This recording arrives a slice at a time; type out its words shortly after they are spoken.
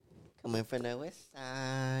Coming from the west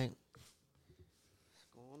side.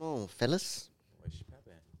 What's going on, fellas?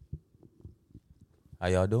 How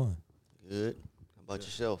y'all doing? Good. How about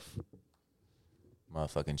yourself?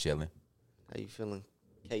 Motherfucking chilling. How you feeling,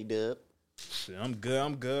 K-Dub? Shit, I'm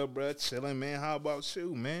good, bro. Chilling, man. How about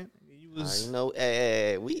you, man? You was,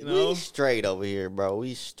 we straight over here, bro.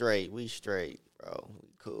 We straight, bro. We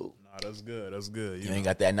cool. Nah, that's good. That's good. You ain't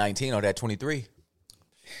got that 19 or that 23.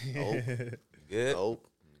 Nope. Good. Nope.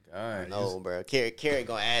 All right. No, bro. Kerry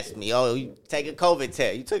gonna ask me, oh, you take a COVID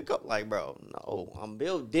test. You took a COVID. Like, bro, no. I'm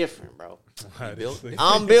built different, bro.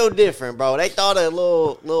 I'm built different, bro. They thought a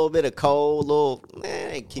little bit of cold,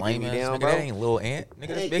 they keeping me down, bro. That ain't little ant. Nigga,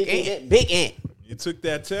 that's big ant. Big ant. You took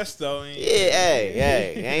that test, though.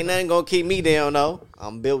 Hey. Ain't nothing gonna keep me down, though.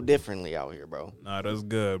 I'm built differently out here, bro. Nah, that's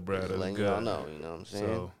good, bro. That's letting good. y'all know, you know what I'm saying?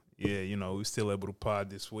 So, yeah, we still able to pod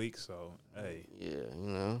this week, so, hey.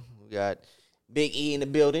 Yeah, we got Big E in the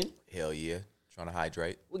building. Hell yeah. Trying to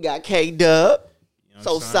hydrate. We got K-Dub. You know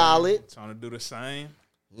So solid. Trying to do the same.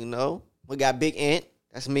 You know, we got Big Ant.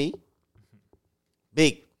 That's me.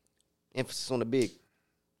 Big. Emphasis on the big.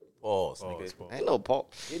 Pause, nigga. Pause. Ain't no pause.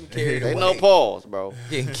 Getting carried away. Ain't no pause, bro.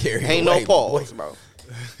 Getting carried Ain't away, no pause, boy. bro.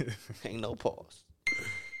 Ain't no pause.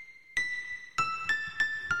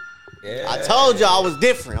 Yeah. I told you I was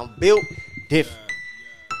different. I'm built different.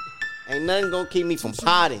 Ain't nothing gonna keep me from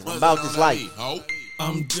potting. I'm about this life.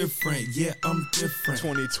 I'm different, yeah, I'm different.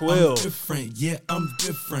 2012. I'm different, yeah, I'm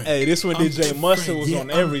different. Hey, this when I'm DJ Mustard was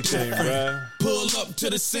different, on yeah, everything, I'm different. bro. Pull up to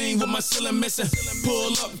the scene with my ceiling missing.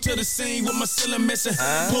 Pull up to the scene with my ceiling missing.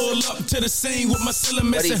 Pull up to the scene with my ceiling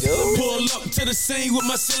missing. Pull up to the scene with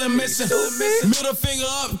my ceiling missing. Middle finger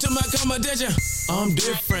up to my competition. I'm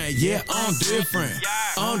different, yeah, I'm different.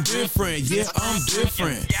 I'm different, yeah, I'm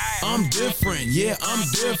different. I'm different, yeah, I'm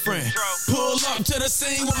different. Pull up to the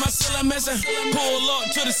scene with my ceiling missing. Pull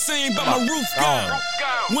up to the scene, but my roof gone.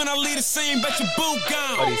 When I leave the scene, bet your boot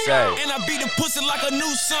gone. What'd he say? And I beat the pussy like a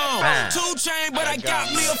new song. 2 chain, but I got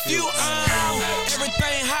me a few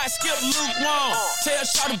everything hot, skip lukewarm. Tell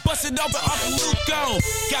Shawty to bust it open, Uncle Luke gone.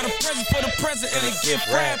 Got a present for the present and a gift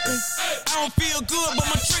wrapping. I don't feel good, but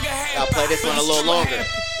my trigger happy. I'll play this one a little longer.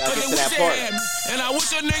 Gotta get to that part. And I wish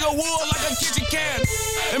a nigga would like a kitchen cabinet.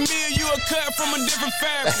 And me and you are cut from a different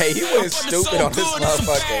fabric. Hey, he went stupid on this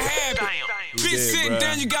motherfucker. Bitch, sit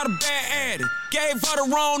down, you got a bad addict. Gave her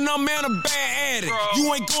the wrong number and a bad addict.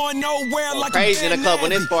 You ain't going nowhere like crazy a in the club when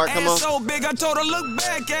this part come on. Ass so big, I told her, look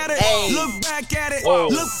back at it. Hey. Look back at it. Whoa.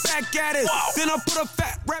 Look back at it. Then I put a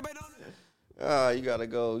fat rabbit on it. You gotta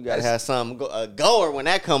go. You gotta have something a goer when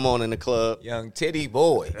that come on in the club. Young titty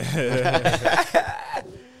boy.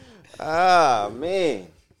 Man,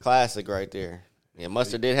 classic right there. Yeah,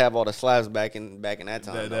 Mustard did have all the slaps back in that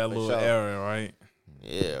time. That little era, right?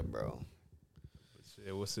 Yeah, bro.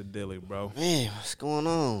 Shit, what's the dilly, bro? Man, what's going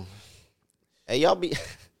on? Hey, y'all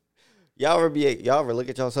ever look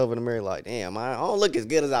at yourself in the mirror like, damn, I don't look as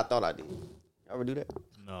good as I thought I did. Y'all ever do that?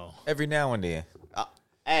 No. Every now and then.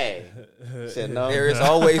 Hey, said no. There is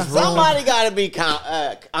always room. Somebody got to be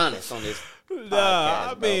honest on this.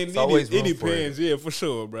 Nah, I mean, it depends. It. Yeah, for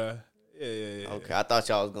sure, bro. Yeah. Okay, I thought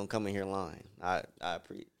y'all was gonna come in here lying. I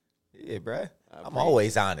appreciate. Yeah, bruh. I'm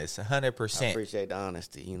always honest, 100%. I appreciate the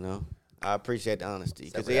honesty, you know. I appreciate the honesty.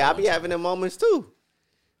 Because, I be having them moments, too.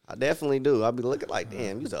 I definitely do. I be looking like,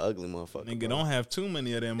 damn, you's an ugly motherfucker. Nigga, don't have too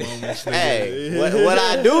many of them moments. Hey, what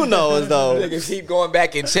I do know is, though. Niggas keep going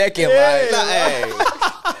back and checking Hey.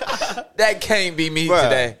 That can't be me Bruh,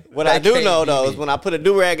 today. What That I do can't know, be though, me. is when I put a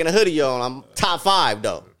do-rag and a hoodie on, I'm top 5,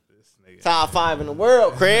 though. Top 5 in the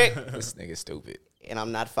world, Craig. This nigga stupid. And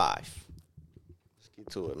I'm not 5. Let's get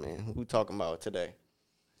to it, man. Who we talking about today?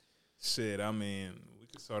 Shit, I mean, we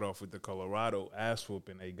can start off with the Colorado ass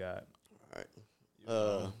whooping they got. All right.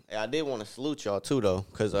 I did want to salute y'all, too, though,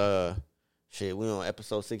 because, shit, we on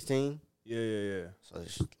episode 16. Yeah. So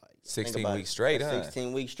it's like 16 weeks straight, huh?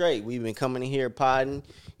 16 weeks straight. We've been coming in here podding.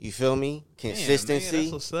 You feel me? Consistency. Damn, man,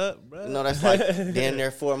 that's what's up, bro. You know, that's like damn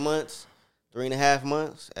near 4 months, 3.5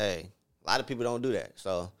 months. Hey, a lot of people don't do that.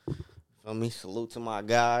 So, feel me? Salute to my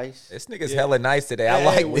guys. This nigga's hella nice today. I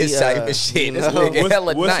like this type of shit. This know, nigga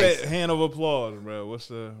hella what's nice. that hand of applause, bro? What's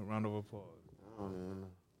the round of applause?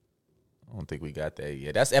 I don't think we got that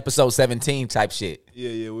yet. That's episode 17 type shit.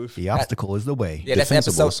 Yeah. The obstacle is the way. Yeah, that's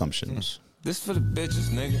Defensible episode- assumptions. This for the bitches,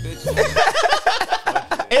 nigga.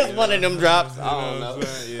 It's one of them drops. You I don't know know. what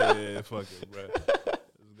I'm saying? Yeah, fuck it, bro.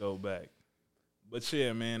 Let's go back. But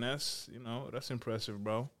yeah, man, that's impressive,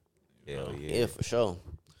 bro. Hell yeah. Yeah, for sure.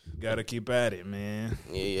 Gotta keep at it, man.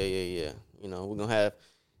 Yeah. You know, we're going to have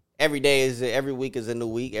every week is a new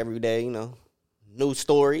week. Every day, you know, new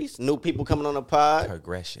stories, new people coming on the pod.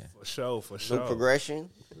 Progression. For sure. New progression.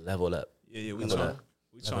 Level up. Yeah, we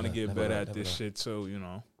trying to get better at this shit too, you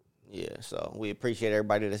know. Yeah, so we appreciate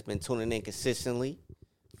everybody that's been tuning in consistently.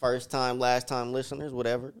 First time, last time listeners,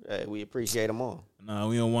 whatever. We appreciate them all. Nah,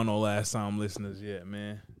 we don't want no last time listeners yet,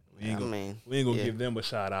 man. We ain't gonna give them a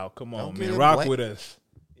shout out. Come on, man. Rock with us.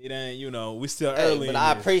 It ain't, you know, we still early. But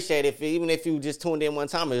I appreciate it. Even if you just tuned in one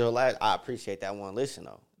time, I appreciate that one listen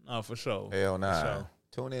though. No, for sure. Hell nah. Sure.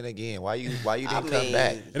 Tune in again. Why you didn't come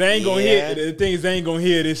back? It ain't gonna hear the things. They ain't gonna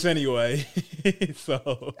hear this anyway.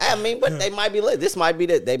 So I mean, but they might be. This might be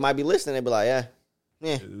that they might be listening. They be like, yeah.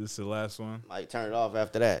 This is the last one. Might turn it off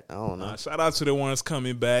after that. I don't know. Shout out to the ones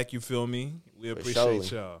coming back. You feel me? We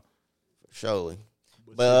appreciate y'all. Surely.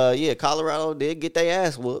 But yeah, Colorado did get their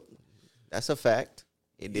ass whooped. That's a fact.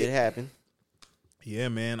 It did happen. Yeah,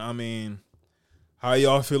 man. I mean, how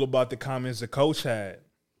y'all feel about the comments the coach had?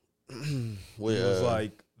 It was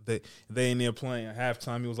like they in there playing at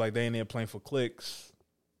halftime. He was like they in there playing for clicks.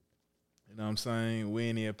 You know what I'm saying? We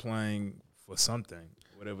in there playing for something.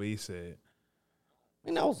 Whatever he said. I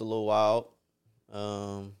mean, that was a little wild.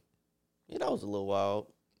 Yeah, that was a little wild.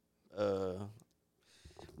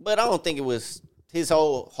 But I don't think it was his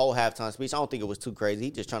whole halftime speech. I don't think it was too crazy.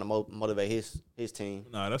 He just trying to motivate his team.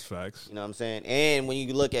 Nah, that's facts. You know what I'm saying? And when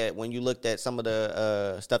you looked at some of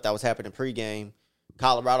the stuff that was happening pregame,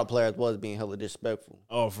 Colorado players was being hella disrespectful.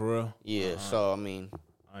 Oh, for real? Yeah. So I mean,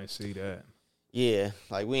 I ain't see that. Yeah,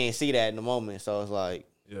 like we ain't see that in the moment. So it's like,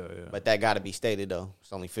 yeah. But that got to be stated though.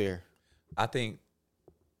 It's only fair. I think,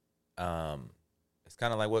 it's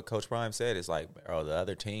kind of like what Coach Prime said. It's like, bro, the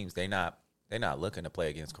other teams they're not looking to play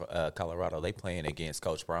against Colorado. They playing against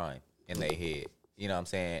Coach Prime in their head. You know what I'm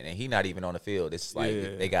saying? And he not even on the field. It's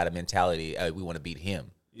like they got a mentality. We want to beat him.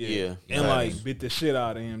 Yeah. And like beat the shit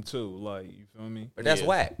out of him too. Like, you feel me? But that's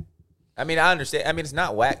whack. I mean, I understand. I mean, it's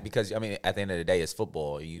not whack because I mean, at the end of the day, it's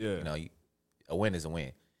football. You know, a win is a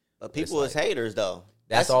win. But people is haters though.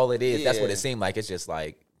 That's all it is. Yeah. That's what it seemed like. It's just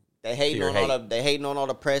like they hating on all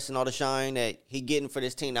the press and all the shine that he getting for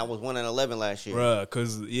this team that was 1-11 last year. Bruh,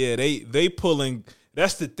 because they pulling.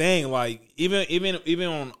 That's the thing. Like even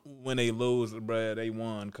on when they lose, bruh, they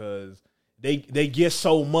won because they get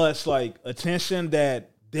so much like attention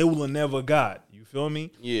that they will have never got. You feel me?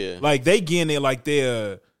 Yeah. Like they getting it like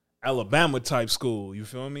they're Alabama type school. You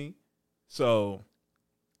feel me? So,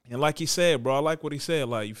 and like he said, bro, I like what he said.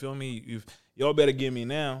 Like, you feel me? Y'all better get me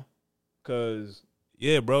now, cause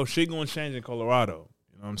bro, shit gonna change in Colorado.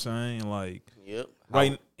 You know what I'm saying? Like, yep.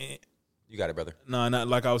 Right. You got it, brother. No, not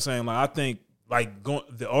like I was saying. Like, I think like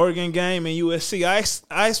the Oregon game and USC.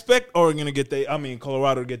 I expect Oregon to get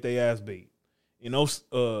Colorado to get their ass beat. You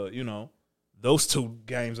know, those two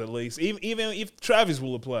games at least. Even if Travis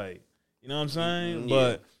will have played. You know what I'm saying?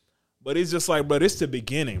 Yeah. But it's just like, bro, this the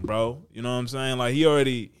beginning, bro. You know what I'm saying? Like, he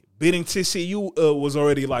already beating TCU was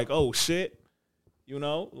already like, oh shit. You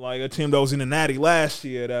know, like a team that was in the Natty last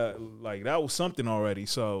year, that was something already.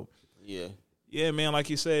 So yeah, man, like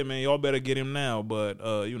you said, man, y'all better get him now. But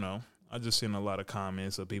you know, I just seen a lot of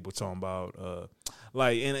comments of people talking about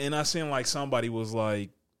like, and I seen like somebody was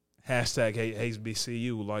like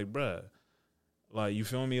 #HateBCU, like, bruh, like, you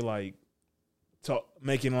feel me, like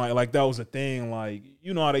making like that was a thing, like,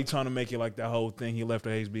 you know how they trying to make it like that whole thing he left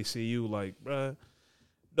at HBCU, like, bruh,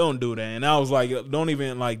 don't do that. And I was like,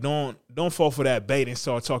 don't fall for that bait and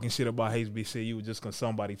start talking shit about HBCU just because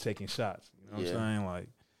somebody taking shots. You know what I'm saying? Like,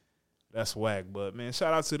 that's whack. But, man,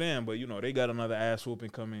 shout out to them. But, you know, they got another ass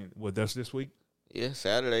whooping coming with us this week. Yeah,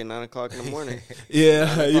 Saturday, 9 o'clock in the morning.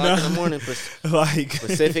 Yeah, you know. In the morning, like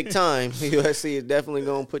Pacific time. USC is definitely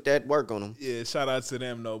going to put that work on them. Yeah, shout out to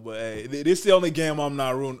them, though. But, hey, this is the only game I'm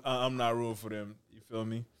not rooting for them. You feel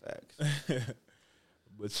me? Facts.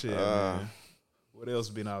 But, shit, man. What else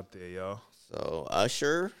been out there, y'all? So,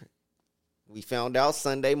 Usher, we found out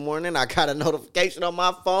Sunday morning. I got a notification on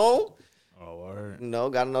my phone. Oh, word. You know,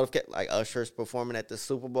 got a notification. Like, Usher's performing at the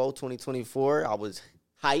Super Bowl 2024. I was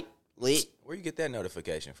hyped, lit. Where you get that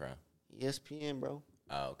notification from? ESPN, bro.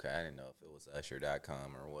 Oh, okay. I didn't know if it was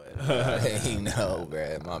usher.com or what. I didn't know,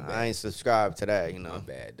 bro. My bad. I ain't subscribed to that, you know. My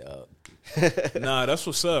bad, dog. Nah, that's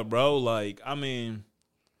what's up, bro. Like, I mean,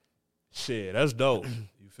 shit, that's dope.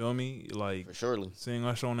 Feel me? Like, for surely seeing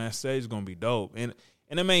Usher on that stage is gonna be dope. And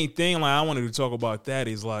the main thing, like, I wanted to talk about that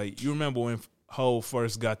is, like, you remember when Hov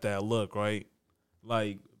first got that look, right?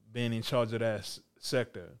 Like, being in charge of that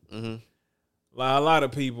sector. Mm-hmm. Like, a lot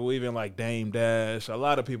of people, even like Dame Dash, a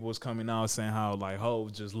lot of people was coming out saying how, like,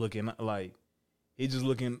 Hov just looking like he just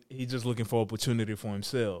looking for opportunity for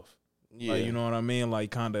himself. Yeah, like, you know what I mean?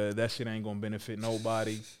 Like, kind of that shit ain't gonna benefit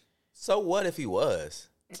nobody. So what if he was?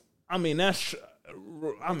 I mean, that's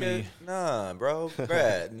I mean, nah, bro,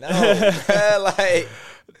 bruh, no, bruh, like,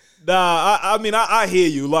 nah. I mean, I hear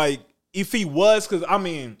you. Like, if he was, because I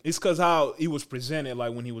mean, it's because how he was presented,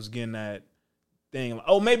 like when he was getting that thing. Like,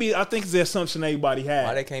 oh, maybe I think it's the assumption everybody had.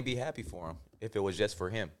 why they can't be happy for him if it was just for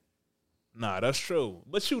him? Nah, that's true.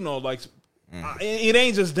 But you know, like, it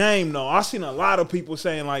ain't just Dame, though. I seen a lot of people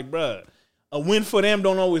saying, like, bruh, a win for them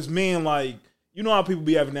don't always mean, like, you know how people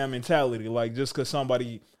be having that mentality. Like, just because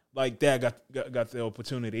somebody like that got the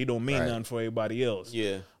opportunity, it don't mean nothing for everybody else.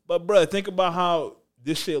 Yeah. But, bruh, think about how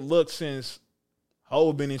this shit looked since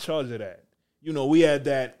Ho been in charge of that. You know, we had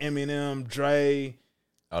that Eminem, Dre,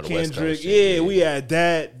 Kendrick. Yeah, we had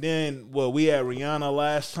that. Then, we had Rihanna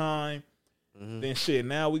last time. Then shit,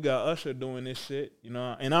 now we got Usher doing this shit, you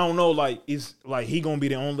know. And I don't know, like, is like he gonna be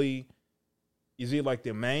the only? Is he like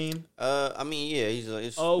the main? I mean, yeah,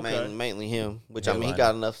 it's mainly him. Which Yeah, I mean, he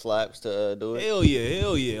got enough slaps to do it.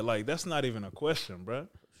 Hell yeah. Like that's not even a question, bro.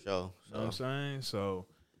 Sure. You know what I'm saying? So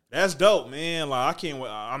that's dope, man. Like I can't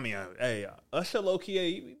wait. I mean, hey, Usher low key,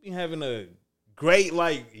 he been having a great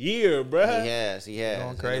like year, bro. He has.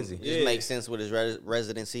 Going crazy. It just makes sense with his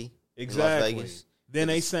residency. Exactly. In Las Vegas. Then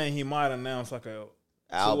they saying he might announce like a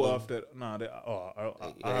album. tour after. Nah, They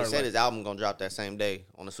I said his album gonna drop that same day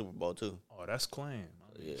on the Super Bowl too. Oh, that's clean.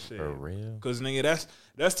 Yeah. For real? Because nigga,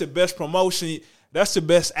 that's the best promotion. That's the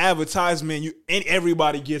best advertisement and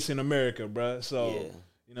everybody gets in America, bro. So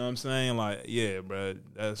you know what I'm saying? Like, yeah, bro.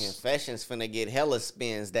 That's Confessions finna get hella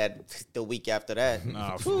spins the week after that.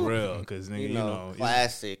 nah for real. Because nigga, you know,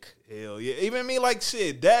 classic. Hell yeah. Even me, like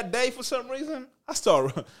shit. That day for some reason, I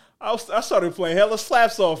started playing hella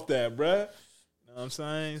slaps off that, bro. You know what I'm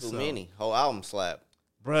saying? Too many. Whole album slap.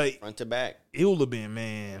 Right. Front to back. It would have been,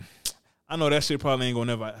 man. I know that shit probably ain't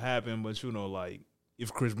gonna never happen, but you know, like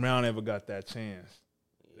if Chris Brown ever got that chance,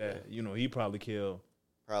 that you know he probably killed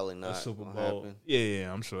probably not a Super Bowl. Happen.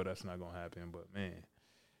 Yeah, I'm sure that's not gonna happen. But man,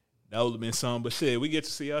 that would have been something. But shit, we get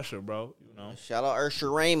to see Usher, bro. You know, shout out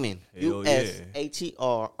Usher Raymond. Hell yeah.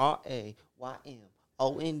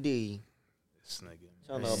 USATRRAYMOND. This nigga.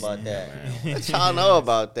 Y'all know about that. Y'all know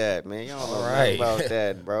about that, man. Y'all know about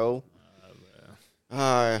that, bro.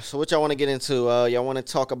 All right, so what y'all want to get into? Y'all want to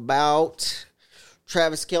talk about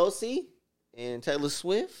Travis Kelce and Taylor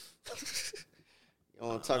Swift? You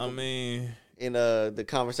want to talk in the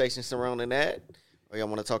conversation surrounding that? Or y'all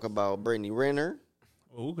want to talk about Brittany Renner?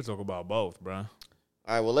 Well, we could talk about both, bro. All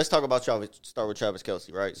right, well, let's talk about start with Travis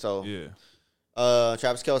Kelce, right? So,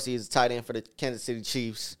 Travis Kelce is tight end for the Kansas City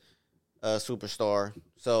Chiefs, superstar.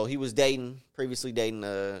 So he was previously dating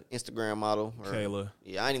an Instagram model. Kayla.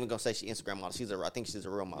 Yeah, I ain't even gonna say she's Instagram model. I think she's a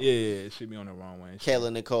real model. Yeah, she be on the wrong way.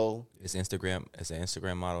 Kayla Nicole. Is an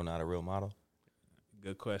Instagram model not a real model?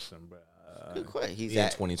 Good question, bro. Good question. He's in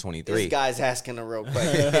 2023. This guy's asking a real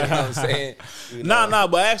question. You know what I'm saying? Nah,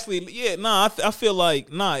 but actually, I feel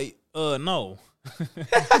like, no.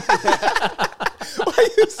 Why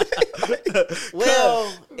you say?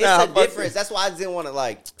 Well, it's a difference. That's why I didn't want to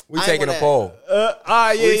like. We taking a poll.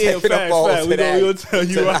 Facts. We gonna tell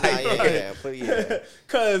you right. Yeah.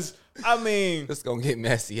 Cause I mean, it's gonna get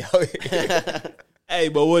messy out here. Hey,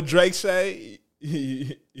 but what Drake say?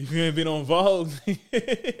 If you ain't been on Vogue,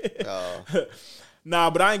 nah.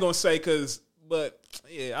 But I ain't gonna say but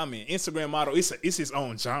yeah, I mean, Instagram model. It's his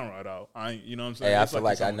own genre though. You know what I'm saying? Hey, I feel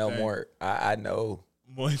like I know more. I know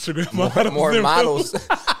more Instagram models. More models.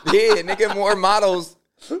 Yeah, nigga, more models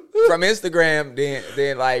from Instagram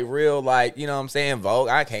than like real, like, you know what I'm saying, Vogue.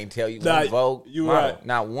 I can't tell you one Vogue you model. Right.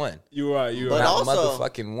 Not one. You right. But not also,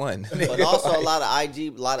 motherfucking one. But also a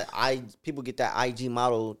lot of people get that IG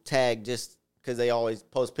model tag just because they always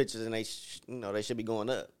post pictures and they they should be going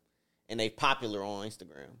up and they popular on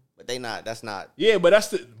Instagram. But they not. That's not. Yeah, but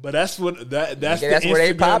that's where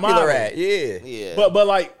they popular model. at. Yeah. But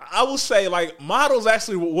like I will say, like models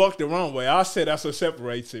actually walk the wrong way. I say that's what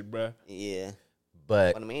separates it, bro. Yeah.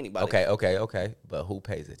 But I mean, anybody. Okay. But who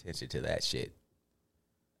pays attention to that shit?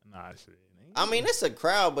 Nah, I mean, it's a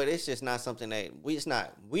crowd, but it's just not something that we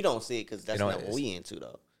don't see it because that's not what we into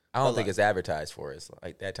though. I don't think it's advertised for us,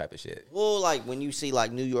 like that type of shit. Well, like when you see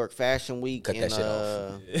like New York Fashion Week cut and that shit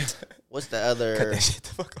off. What's the other? Cut that shit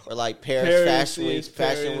the fuck off. Or like Paris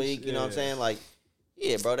Fashion Week. You know what I'm saying? Like,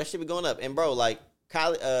 yeah, bro, that should be going up. And bro, like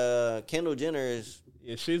Kendall Jenner is.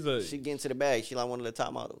 Yeah, she get into the bag. She like one of the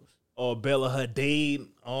top models. Or Bella Hadid,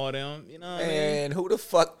 all them. You know what I mean? And who the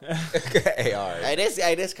fuck? Hey, all right.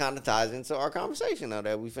 This kind of ties into our conversation now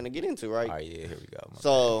that we finna get into, right? All right, yeah, here we go.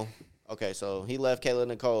 So. Okay, so he left Kayla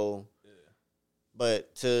Nicole,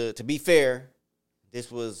 but to be fair,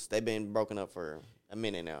 they've been broken up for a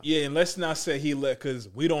minute now. Yeah, and let's not say he left because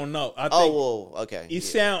we don't know. Okay.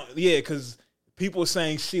 Because people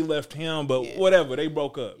saying she left him, but whatever, they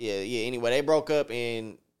broke up. Yeah. Anyway, they broke up,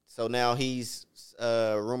 and so now he's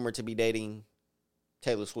rumored to be dating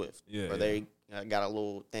Taylor Swift. Yeah. Or they got a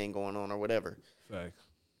little thing going on or whatever. Facts.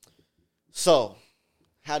 So,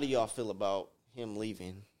 how do y'all feel about him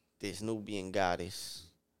leaving this Nubian goddess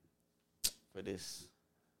for this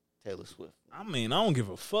Taylor Swift? I mean, I don't give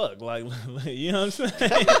a fuck. Like you know what I'm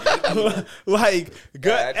saying? Like,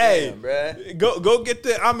 go get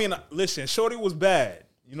the. I mean, listen, Shorty was bad.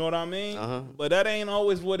 You know what I mean? But that ain't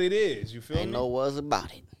always what it is. You feel me? Ain't no was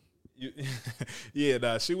about it. Yeah,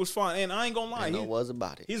 nah, she was fine, and I ain't gonna lie. Ain't no was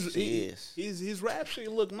about it. His rap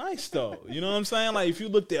shit look nice though. You know what I'm saying? Like if you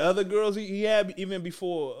look at other girls he had even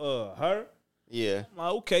before her. Yeah. I'm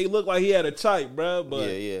like, okay, he looked like he had a type, bro. But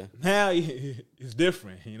yeah. now it's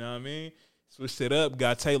different. You know what I mean? Switched it up,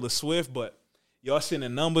 got Taylor Swift, but y'all seen the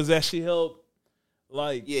numbers that she helped?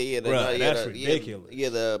 Like, that's ridiculous.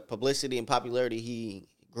 The publicity and popularity he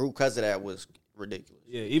grew because of that was ridiculous.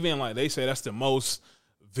 Yeah, even like they say that's the most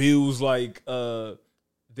views, like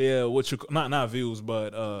their not views,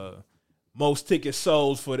 but most tickets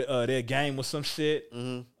sold for their game or some shit.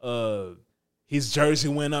 Mm-hmm. His jersey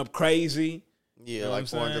went up crazy. Yeah, you know like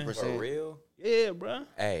 400%. For real? Yeah, bro.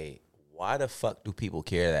 Hey, why the fuck do people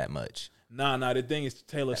care that much? Nah. The thing is,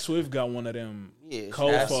 Taylor Swift got one of them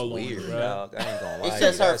cold followers, bro. Dog. I ain't gonna lie. It's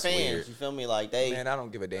just her fans. Weird. You feel me? Like they. Man, I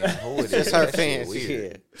don't give a damn who it is. It's just her fans.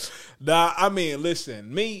 Yeah. Nah, I mean,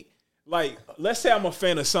 listen, me. Like, let's say I'm a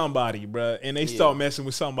fan of somebody, bro, and they start messing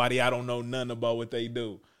with somebody I don't know nothing about what they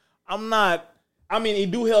do. I'm not. I mean,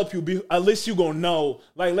 it do help you. At least you gonna know.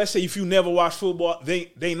 Like, let's say if you never watch football,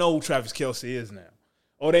 they know who Travis Kelce is now,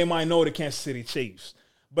 or they might know the Kansas City Chiefs.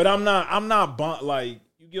 But I'm not like,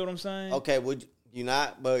 you get what I'm saying? Okay, would you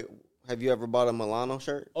not? But have you ever bought a Milano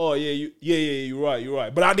shirt? Oh yeah, you're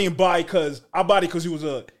right. But I didn't buy it because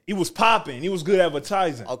he was popping. He was good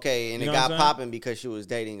advertising. Okay, and it got popping because she was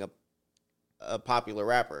dating a popular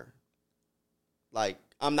rapper. Like,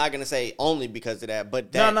 I'm not gonna say only because of that,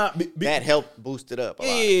 but that helped boost it up.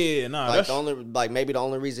 Like maybe the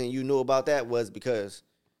only reason you knew about that was because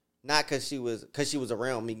because she was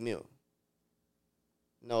around Meek Mill.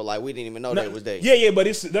 No, like we didn't even know that it was dating. Yeah, but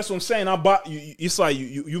that's what I'm saying. It's like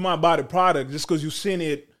you might buy the product just because you seen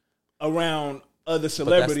it around other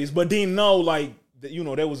celebrities, but didn't know like that,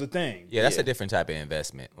 there was a thing. Yeah, that's a different type of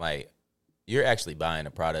investment. Like you're actually buying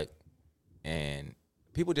a product, and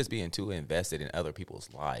people just being too invested in other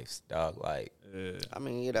people's lives, dog. Like, I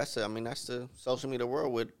mean, that's the social media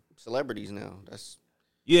world with celebrities now. But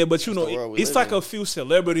it's like a few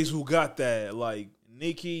celebrities who got that, like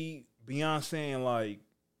Nicki, Beyonce, and like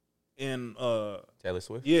Taylor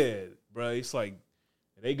Swift. Yeah, bro. It's like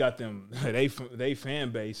they got them. They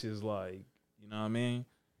fan base is like, you know what I mean?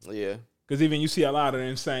 Yeah. Because even you see a lot of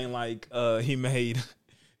them saying like he made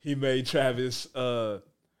Travis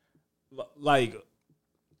like.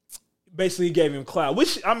 Basically gave him clout,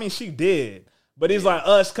 which, I mean, she did. But it's like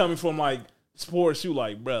us coming from, like, sports, you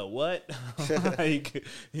like, bro, what? Like,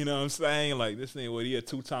 you know what I'm saying? Like, this thing, he a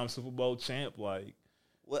 2-time Super Bowl champ? Like.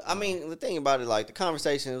 Well, I mean, the thing about it, like, the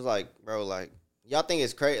conversation was like, bro, like, y'all think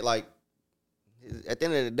it's crazy. Like, at the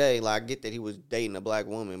end of the day, like, I get that he was dating a black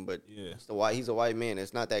woman, but he's a white man.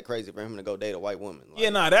 It's not that crazy for him to go date a white woman.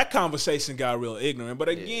 Like, that conversation got real ignorant. But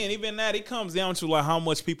again, even that, it comes down to like how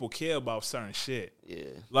much people care about certain shit. Yeah.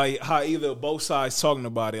 Like how either both sides talking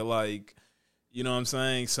about it, like, you know what I'm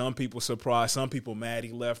saying? Some people surprised, some people mad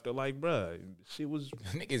he left her. Like, bruh, she was...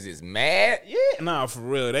 Niggas is mad? Yeah. Nah, for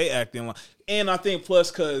real. They acting like... And I think plus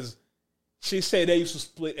because she said they used to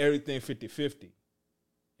split everything 50-50.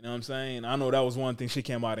 You know what I'm saying? I know that was one thing she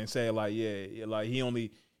came out and said, like, yeah, like he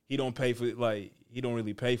don't pay for, like, he don't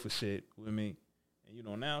really pay for shit with me.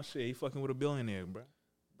 And now shit, he fucking with a billionaire, bro.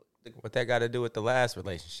 What that got to do with the last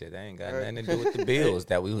relationship? That ain't got nothing to do with the bills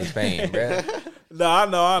that we was paying, bro. No, I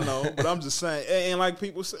know, but I'm just saying, and like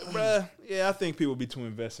people say, bro, yeah, I think people be too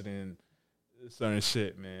invested in certain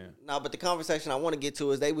shit, man. No, but the conversation I want to get to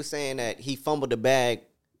is they were saying that he fumbled the bag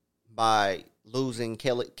by losing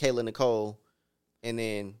Kayla Nicole. And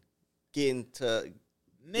then getting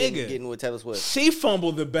with Taylor Swift. She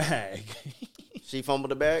fumbled the bag. She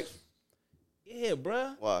fumbled the bag? Yeah,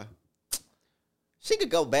 bruh. Why? She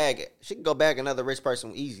could go bag another rich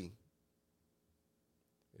person easy.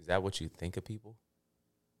 Is that what you think of people?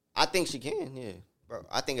 I think she can, yeah. Bro,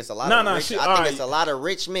 I think it's a lot it's a lot of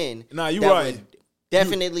rich men that would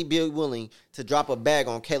definitely be willing to drop a bag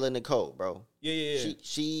on Kayla Nicole, bro. Yeah.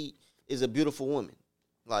 She is a beautiful woman.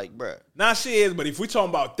 Like, bruh. Nah, she is, but if we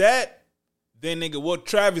talking about that, then, nigga, what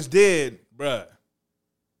Travis did, bruh,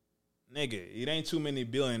 nigga, it ain't too many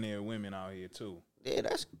billionaire women out here, too. Yeah,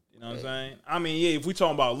 that's. You know what I'm saying? I mean, yeah, if we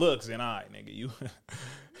talking about looks, then all right, nigga, you.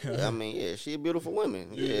 I mean, yeah, she a beautiful woman.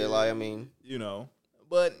 Yeah, like I mean, you know,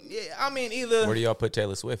 but yeah, I mean, either. Where do y'all put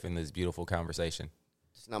Taylor Swift in this beautiful conversation?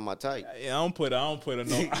 it's not my type. Yeah, I don't put her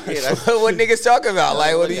no. Yeah, that's, What niggas talking about?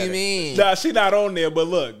 Like, what do you mean? Nah, she not on there. But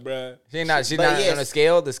look, bruh, She not yes. on the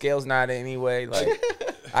scale. The scale's not anyway. Like,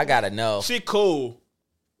 I gotta know. she cool,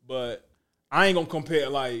 but I ain't gonna compare.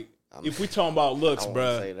 Like, if we talking about looks, I won't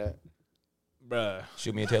say bruh, that. bruh,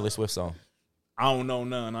 Shoot me a Taylor Swift song. I don't know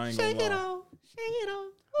none. I ain't gonna lie. Shake it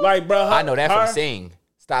off. Like, bruh, I know that from Sing.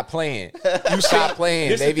 Stop playing. You stop playing,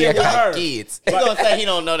 This the baby. thing I with got her. kids. He gonna say he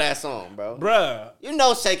don't know that song, bro. bruh. You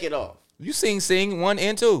know, shake it off. You Sing 1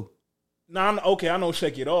 and 2. Nah, I know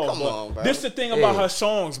Shake It Off. Come but on, bro. This the thing about Yeah. her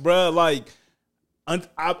songs, bruh. Like,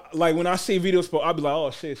 like when I see videos, I'll be like,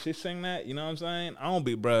 oh shit, she sing that. You know what I'm saying? I don't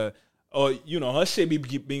be, bruh. Or you know, her shit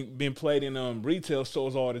being played in retail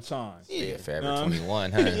stores all the time. Yeah, Forever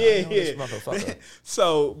 21, huh? Yeah, This yeah. motherfucker.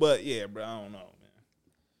 So, but yeah, bro, I don't know, man.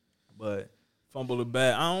 But fumble the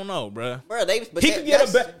bag, I don't know, bro. Bro, He could get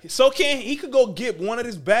a bad. So can he? He could go get one of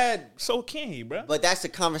his bad. So can he, bro? But that's the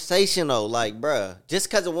conversation, though. Like, bro, just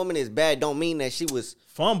because a woman is bad don't mean that she was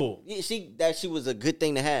Fumble. she was a good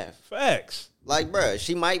thing to have. Facts. Like, bro,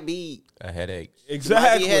 she might be A headache. Exactly.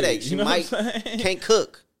 might be a headache. She You know might what I'm saying? can't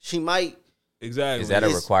cook. She might Exactly. Is that a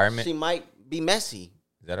requirement? She might be messy.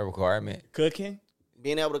 Is that a requirement? cooking?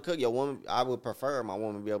 Being able to cook, your woman, I would prefer my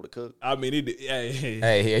woman be able to cook. I mean, hey.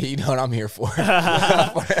 Hey, you know what I'm here for.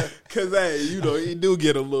 Cause hey, you know, it do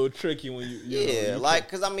get a little tricky when you Yeah, know, like,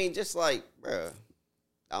 cause I mean, just like, bro,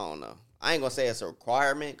 I don't know. I ain't gonna say it's a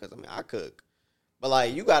requirement, cause I mean, I cook, but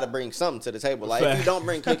like, you got to bring something to the table. Like, if you don't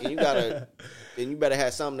bring cooking, then you better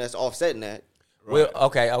have something that's offsetting that. Well,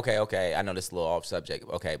 okay. I know this is a little off subject.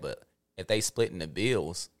 Okay, but if they splitting the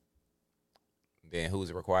bills, then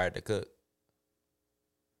who's required to cook?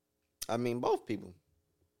 I mean, both people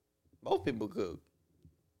cook.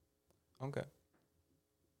 Okay.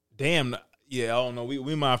 damn, yeah, I don't know.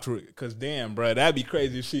 We might have to, cause damn, bro, that'd be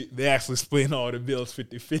crazy if they actually splitting all the bills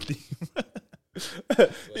 50-50.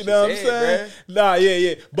 You know what I'm saying? Bruh. Nah,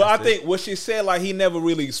 yeah. But That's I think what she said, like, he never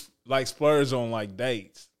really like splurged on like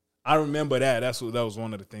dates. I remember that. That was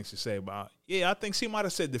one of the things she said about. Yeah, I think she might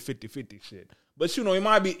have said the 50-50 shit. But you know, it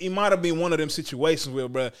might have been one of them situations where,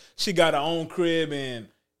 bro, she got her own crib and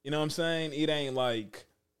you know what I'm saying? It ain't like,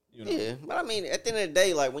 you know. Yeah, but I mean, at the end of the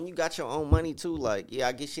day, like, when you got your own money too, like, yeah,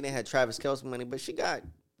 I guess she didn't have Travis Kelce money, but she got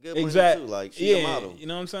good money too. Like, she a model. You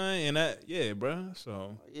know what I'm saying? And that, yeah, bro.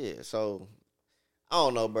 So Yeah, so I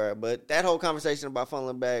don't know, bro, but that whole conversation about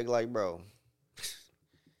funneling bag, like, bro,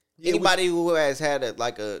 anybody who has had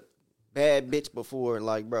a bad bitch before,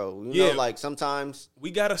 like, bro, you know, like, sometimes we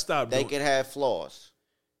gotta stop. they can have flaws.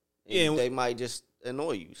 Yeah, And they might just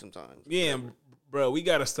annoy you sometimes. Yeah, bro, we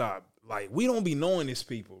gotta stop. Like, we don't be knowing these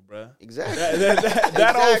people, bro. Exactly.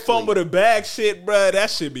 That old fumble the bag shit, bro. That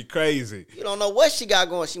shit be crazy. You don't know what she got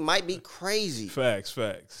going. She might be crazy. Facts.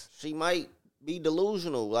 She might be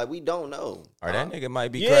delusional. Like, we don't know. Or that nigga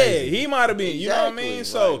might be Yeah, crazy. he might have been. You know what I Exactly. mean?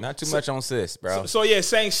 So Not too much on sis, bro. So yeah,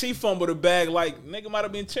 saying she fumbled the bag, like, nigga might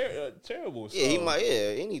have been terrible. So, Yeah, he might.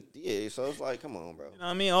 Yeah, so it's like, come on, bro. You know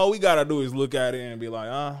what I mean? All we gotta do is look at it and be like,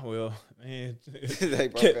 well, man. They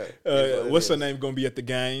broke up. What's her name gonna be at the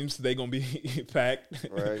games? They gonna be packed.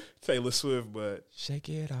 Right. Taylor Swift, but Shake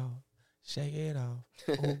it off.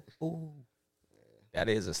 Ooh. That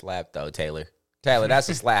is a slap though, Taylor. That's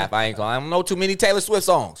a slap. I don't know too many Taylor Swift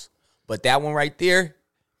songs, but that one right there,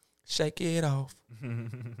 shake it off.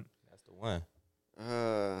 That's the one.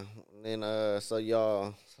 So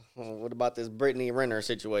y'all, what about this Brittany Renner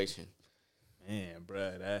situation? man,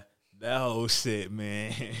 bruh, that whole shit,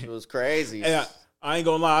 man. It was crazy. Hey, I ain't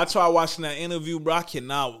gonna lie. I tried watching that interview, bro. I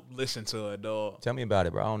cannot listen to her, dog. Tell me about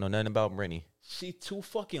it, bro. I don't know nothing about Brittany. She too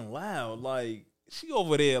fucking loud. Like, she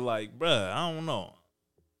over there, like, bruh, I don't know.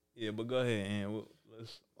 Yeah, but go ahead, and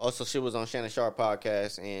let's. Also, she was on Shannon Sharp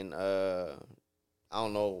podcast, and I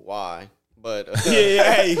don't know why, but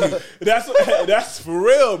Yeah, hey, that's for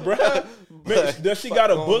real, bruh. Does she got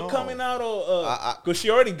a book coming out, or because she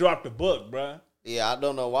already dropped the book, bruh? Yeah, I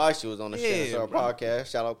don't know why she was on the Shannon Sharp bro. podcast.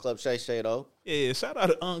 Shout out Club Shay Shay though. Yeah, shout out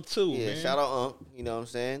to Unc too, Yeah, man. shout out Unc. You know what I'm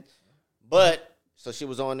saying? But so she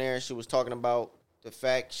was on there and she was talking about the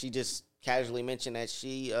fact she just casually mentioned that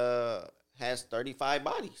she has 35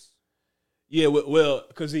 bodies. Yeah, well,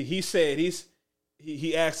 because he said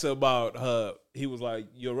he asked her about her. He was like,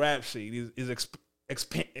 your rap sheet is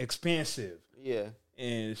expensive. Yeah,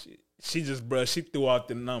 And she just, bruh, she threw out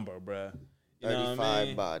the number, bruh. You know 35 what I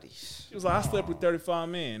mean? bodies. She was like, I slept with 35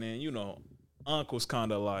 men. And, you know, Unc was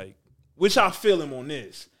kind of like, which I feel him on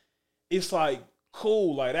this. It's like,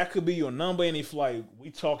 cool. Like, that could be your number. And if, like,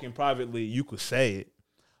 we talking privately, you could say it.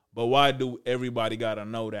 But why do everybody got to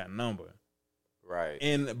know that number? Right.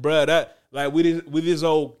 And, bruh, that, like, with this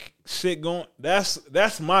old shit going,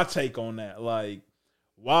 that's my take on that. Like,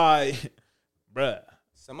 why, bruh.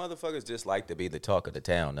 Some motherfuckers just like to be the talk of the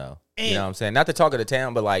town, though. And, you know what I'm saying? Not the talk of the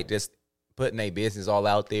town, but, like, just putting their business all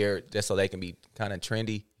out there just so they can be kind of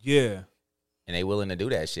trendy. Yeah. And they willing to do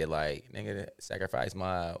that shit. Like, nigga, sacrifice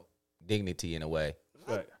my dignity in a way.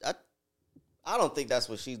 I don't think that's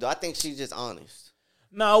what she's doing. I think she's just honest.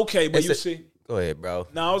 Nah, okay, but you see. Go ahead, bro.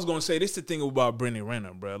 Now, I was going to say, this the thing about Brittany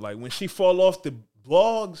Renner, bro. Like, when she fall off the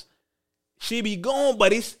blogs, she be gone,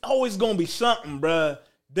 but it's always going to be something, bro,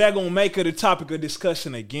 that going to make her the topic of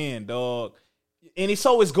discussion again, dog. And it's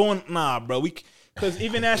always going, nah, bro. Because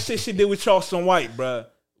even that shit she did with Charleston White, bro.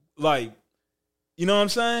 Like, you know what I'm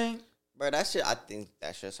saying? Bro, that shit, I think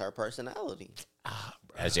that's just her personality.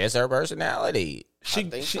 That's just her personality. I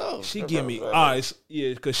think so. She give me,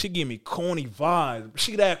 because she give me corny vibes.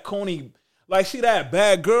 She that corny, like she that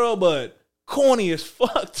bad girl, but corny as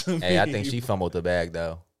fuck to me. Hey, I think she fumbled the bag,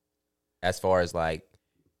 though. As far as, like,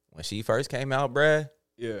 when she first came out, bruh,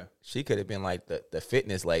 yeah, she could have been, like, the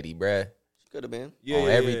fitness lady, bruh. She could have been. On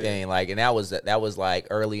everything. Like, and that was, like,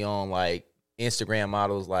 early on, like, Instagram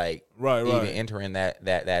models, like, even entering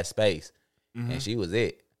that space. Mm-hmm. And she was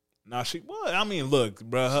it. Nah, I mean, look,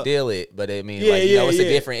 bro. Still it, but I mean,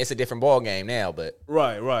 it's a different ball game now. But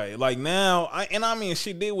right. Like now,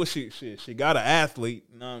 she did what she got an athlete.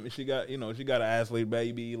 You know, she got an athlete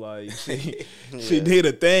baby. Like she did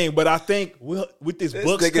a thing. But I think with this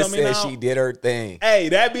books coming out, she did her thing. Hey,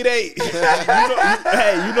 that be they.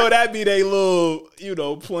 That be they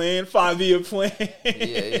little plan 5-year plan.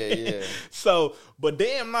 Yeah. So, but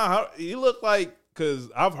damn, you look like. Cause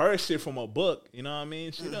I've heard shit from a book, you know what I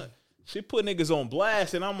mean? She put niggas on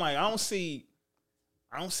blast, and I'm like, I don't see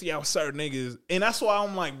how certain niggas, and that's why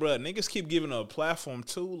I'm like, bruh, niggas keep giving her a platform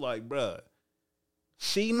too. Like, bruh,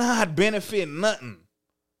 she not benefiting nothing.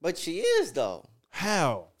 But she is though.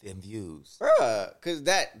 How? Them views, bruh, cause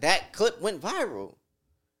that clip went viral.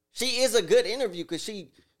 She is a good interview, cause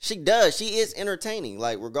she is entertaining.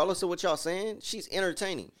 Like, regardless of what y'all saying, she's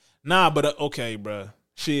entertaining. Nah, but okay, bruh,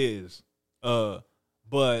 she is.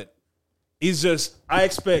 But it's just, I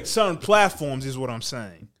expect certain platforms is what I'm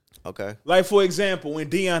saying. Okay. Like, for example, when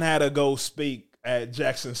Deion had to go speak at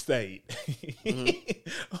Jackson State.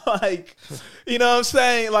 Mm-hmm. Like, you know what I'm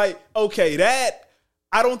saying? Like, okay, that,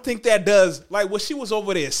 I don't think that does, like, what she was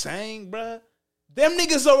over there saying, bruh, them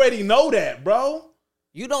niggas already know that, bro.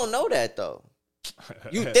 You don't know that, though.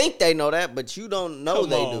 You think they know that, but you don't know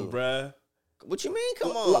they do. Bruh. What you mean?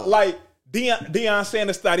 Come on. Like, Deion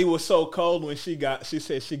Sanders thought he was so cold when she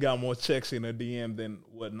said she got more checks in her DM than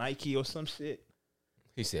what, Nike or some shit.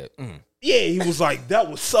 He said, Yeah, he was like, that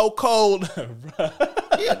was so cold, bro.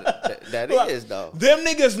 Yeah, that is though. Them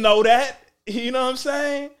niggas know that. You know what I'm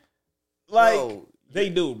saying? Like, bro, they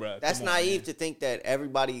do, bro. That's naive to think that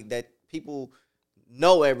that people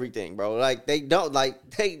know everything, bro. Like, they don't.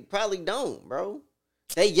 Like, they probably don't, bro.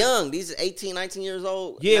 They young. These are 18, 19 years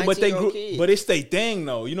old. Yeah, but they grew. Kids. But it's their thing,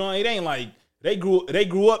 though. You know, it ain't like they grew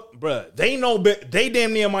up, bruh. They know. They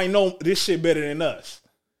damn near might know this shit better than us.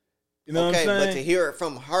 You know what I'm saying? But to hear it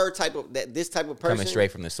from her this type of person, coming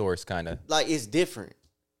straight from the source, kind of like, it's different.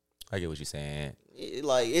 I get what you're saying.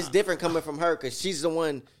 Like, it's different coming from her because she's the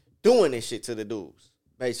one doing this shit to the dudes,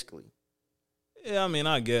 basically. Yeah, I mean,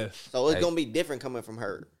 I guess. So it's gonna be different coming from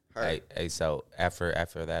her. Hey, so after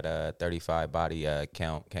that 35 body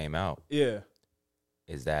count came out, yeah,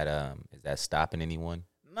 is that stopping anyone?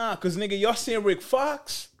 Nah, cause nigga, y'all seen Rick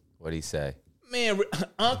Fox? What'd he say? Man,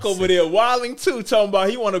 Unc over there wilding too, talking about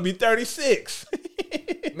he want to be 36.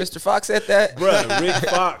 Mr. Fox said that, bruh. Rick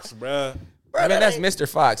Fox, bruh. I mean, that's Mr.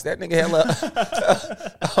 Fox. That nigga hella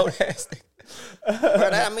old ass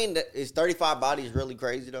nigga. I mean, is 35 bodies really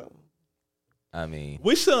crazy though? I mean,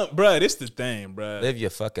 bruh, this the thing, bruh. Live your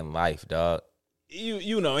fucking life, dog.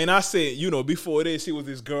 You know, and I said, before this, it was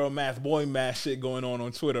this girl math, boy math shit going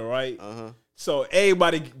on Twitter, right? Uh-huh. So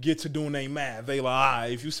everybody get to doing their math. They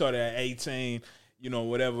like, if you started at 18,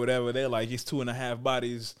 whatever, they're like, it's 2.5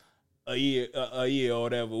 bodies a year or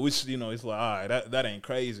whatever, which, it's like, all right, that ain't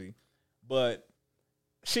crazy. But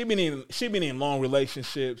she been in long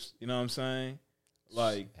relationships, you know what I'm saying?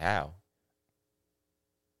 Like, how?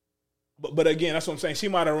 But again, that's what I'm saying. She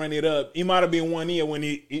might have ran it up. He might have been 1 year when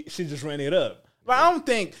she just ran it up. Like, I don't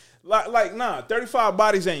think, nah, 35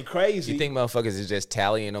 bodies ain't crazy. You think motherfuckers is just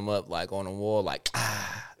tallying them up, like, on the wall, like,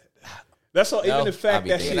 That's all. No, even the fact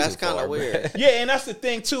that that's kind of weird. Yeah, and that's the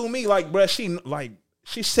thing too. Me, like, bruh,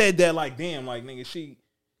 she said that, like, damn, like, nigga, she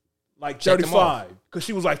like 35. Because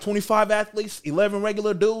she was like 25 athletes, 11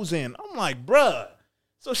 regular dudes, and I'm like, bruh.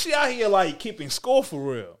 So she out here like keeping score for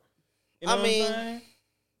real. You know what I'm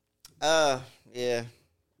saying? Yeah.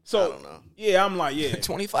 So, I don't know. Yeah, I'm like, yeah.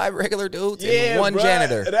 25 regular dudes and one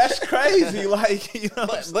janitor. That's crazy. Like, you know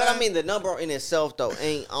but I mean, the number in itself, though,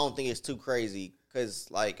 I don't think it's too crazy. Because,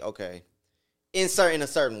 like, okay, in a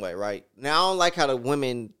certain way, right? Now, I don't like how the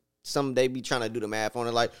women, they be trying to do the math on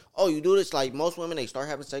it. Like, oh, you do this. Like, most women, they start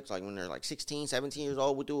having sex, like, when they're, like, 16, 17 years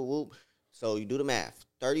old. We do a whoop. So, you do the math.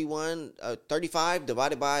 35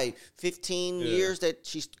 divided by 15 years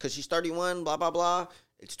because she's 31, blah, blah, blah.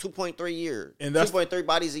 It's 2.3 years. And that's 2.3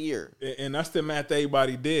 bodies a year. And that's the math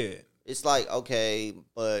everybody did. It's like, okay,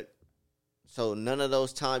 but so none of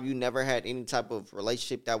those times you never had any type of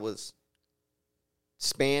relationship that was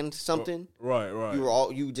spanned something. Right.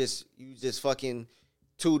 You just fucking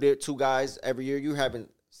two guys every year. You having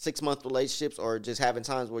 6-month relationships or just having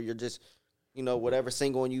times where you're just, whatever,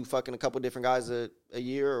 single and you fucking a couple different guys a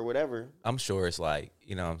year or whatever. I'm sure it's like,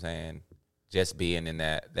 you know what I'm saying, just being in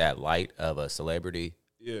that light of a celebrity.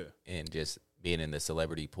 Yeah. And just being in the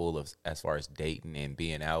celebrity pool of as far as dating and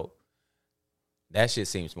being out, that shit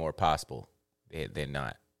seems more possible than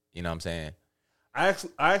not. You know what I'm saying? I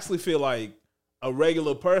actually feel like a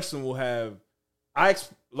regular person will have,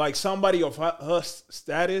 like somebody of her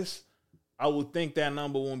status, I would think that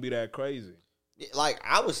number won't be that crazy. Like,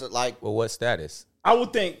 I was like... Well, what status? I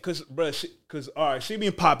would think, because all right, she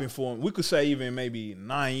been popping for him. We could say even maybe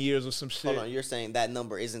 9 years or some shit. Hold on, you're saying that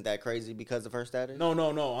number isn't that crazy because of her status? No.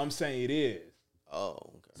 I'm saying it is. Oh,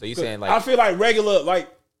 okay. So you saying like... I feel like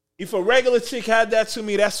if a regular chick had that to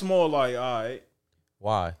me, that's more like, all right.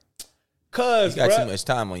 Why? Cause you got too much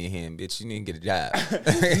time on your hand, bitch. You need to get a job.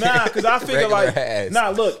 Nah, because I figure like,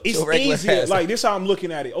 look, it's easier. Ass. Like, this how I'm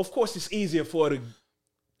looking at it. Of course, it's easier for her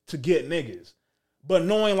to get niggas. But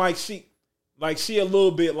knowing like she a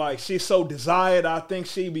little bit like she's so desired, I think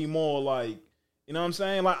she'd be more like, you know what I'm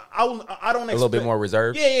saying? Like I don't expect a little bit more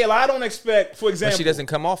reserved. Yeah. Like I don't expect, for example, but she doesn't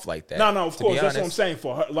come off like that. No. Of course, that's what I'm saying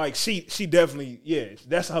for her. Like she definitely,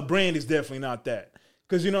 that's her brand is definitely not that.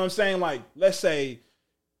 Because you know what I'm saying? Like let's say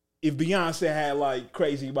if Beyonce had like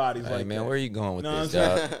crazy bodies, hey, like man, that, where are you going with this,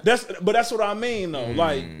 dog? That's what I mean though.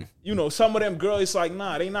 Like some of them girls, it's like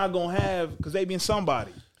they not gonna have because they been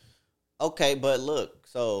somebody. Okay, but look,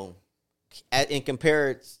 so in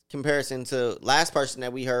comparison to last person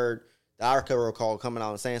that we heard that I could recall coming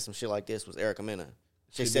out and saying some shit like this was Erica Mena.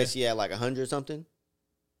 She said she had like 100 something.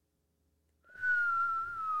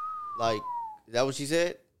 Like, is that what she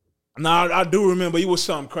said? Nah, I do remember it was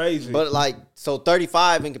something crazy. But like, so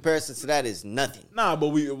 35 in comparison to that is nothing. Nah,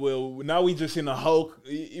 but now we just in the whole,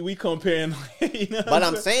 we comparing. You know but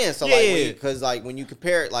I'm saying, so because when you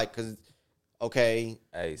compare it, like, because, okay,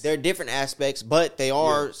 they're different aspects, but they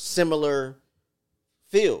are similar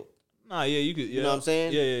field. Nah, you could, you know what I'm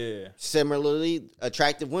saying? Yeah. Similarly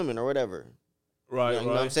attractive women or whatever. Right, you know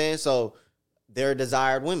what I'm saying? So they're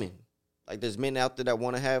desired women. Like, there's men out there that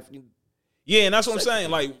want to have. Yeah, and that's what I'm saying.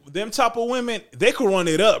 Like, them type of women, they could run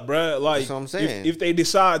it up, bro. Like, that's what I'm saying. If they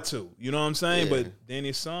decide to. You know what I'm saying? Yeah. But then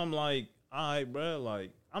it's some like, all right, bro.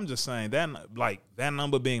 Like, I'm just saying that, like, that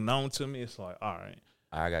number being known to me, it's like, all right.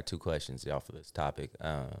 I got 2 questions, y'all, for this topic.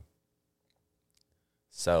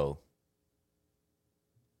 So,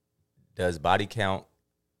 does body count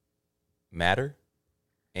matter?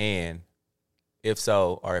 And if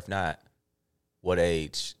so, or if not, what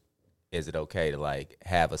age is it okay to like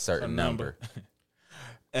have a certain number?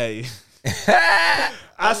 Hey,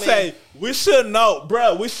 I say we should know,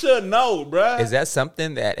 bro. We should know, bro. Is that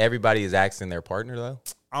something that everybody is asking their partner though?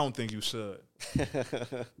 I don't think you should.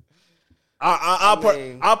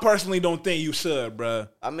 I personally don't think you should, bro.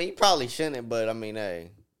 I mean, you probably shouldn't, but I mean,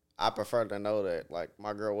 hey, I prefer to know that like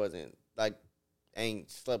my girl wasn't like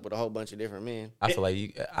ain't slept with a whole bunch of different men. I feel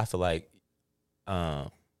like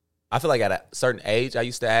at a certain age, I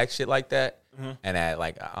used to act shit like that, and at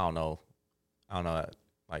like I don't know,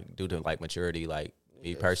 like due to like maturity, like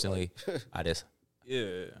me personally, I just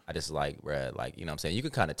like, bruh, like you know what I'm saying. You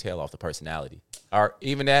can kind of tell off the personality, or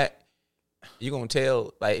even that you gonna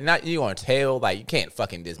tell like not you gonna tell like you can't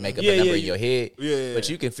fucking just make up a number in your head, but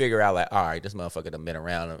you can figure out like all right, this motherfucker done been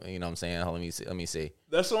around, you know what I'm saying. Let me see.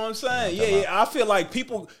 That's what I'm saying. You know I feel like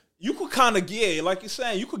people. You could kind of get, like you're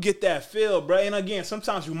saying, you could get that feel, bro. And again,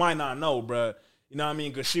 sometimes you might not know, bro. You know what I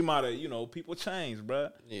mean? Because she might have, people change, bro.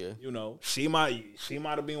 Yeah. You know, she might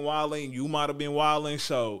have been wilding, you might have been wilding.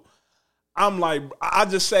 So I'm like, I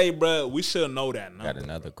just say, bro, we should know that number. Got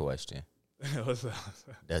another question. What's up?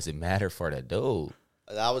 Does it matter for the dude?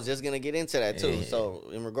 I was just gonna get into that too. Yeah.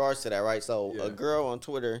 So in regards to that, right? So a girl on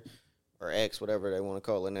Twitter, or X, whatever they want to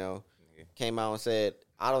call it now, came out and said,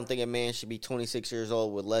 I don't think a man should be 26 years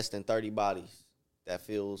old with less than 30 bodies. That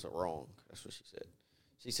feels wrong. That's what she said.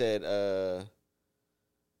 She said,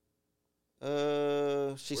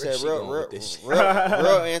 real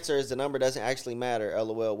answer is the number doesn't actually matter,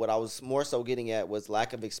 LOL. What I was more so getting at was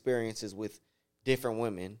lack of experiences with different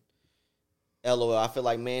women. LOL. I feel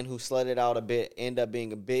like men who slut it out a bit end up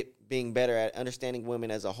being better at understanding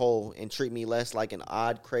women as a whole and treat me less like an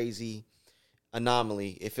odd, crazy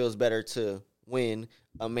anomaly. It feels better to win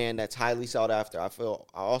a man that's highly sought after. I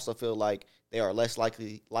also feel like they are less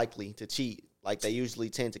likely to cheat. Like they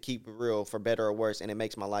usually tend to keep it real for better or worse, and it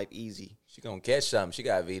makes my life easy. She gonna catch something. She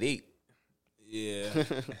got VD. Yeah.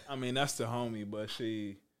 I mean, that's the homie, but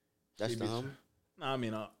That's the homie? No, I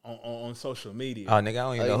mean, on social media. Oh, nigga, I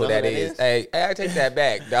don't even know who that is. Hey, I take that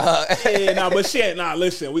back, dog. Yeah, but she ain't,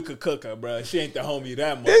 listen, we could cook her, bro. She ain't the homie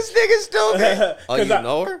that much. This nigga stupid. Oh, you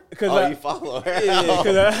know her? You follow her? Yeah,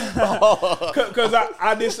 because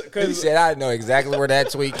I just... He said I know exactly where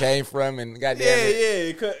that tweet came from, and goddamn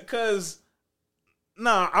it. Yeah, because...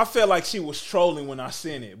 Nah, I felt like she was trolling when I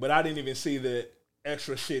sent it, but I didn't even see the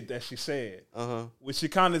extra shit that she said. Which she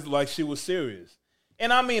kind of like she was serious.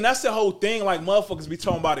 And I mean, that's the whole thing. Like, motherfuckers be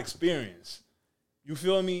talking about experience. You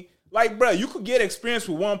feel me? Like, bro, you could get experience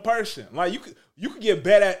with one person. Like, you could get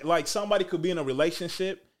better at, like, somebody could be in a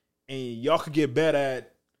relationship and y'all could get better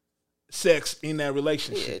at sex in that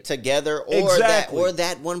relationship. Yeah, together, or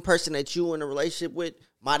that one person that you in a relationship with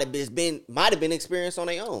might have been experienced on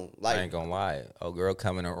their own. Like, I ain't gonna lie. Oh, girl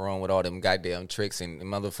coming around with all them goddamn tricks and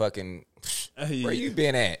motherfucking. Where you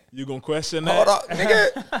been at? You gonna question that? Hold on,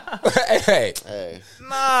 nigga. hey.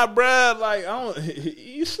 Nah, bruh. Like,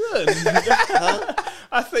 you should.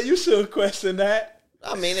 I say you should question that.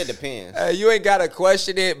 I mean, it depends. You ain't gotta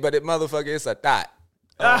question it, but it's a thought.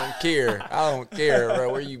 I don't care,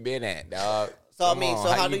 bro. Where you been at, dog? So I mean,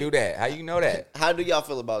 how do you do that? How you know that? How do y'all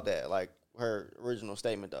feel about that? Like her original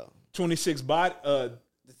statement, though. 26 body.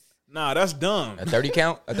 Nah, that's dumb. A 30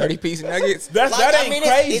 count? A 30 piece of nuggets? That ain't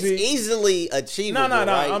crazy. It's easily achievable. No.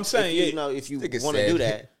 Right? I'm saying, if you want to do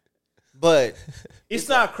that. But it's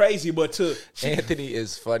not crazy, but Anthony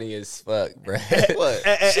is funny as fuck, bro. What?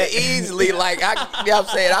 Easily, like, I'm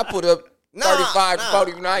saying, I put up 35 to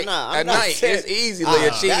 40 a night. It's easily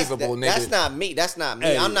achievable, nigga. That's not me. Hey, that's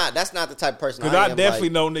not the type of person because I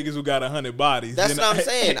definitely know niggas who got 100 bodies. That's what I'm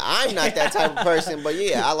saying. I'm not that type of person, but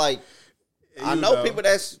yeah, I know people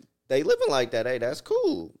they living like that. Hey, that's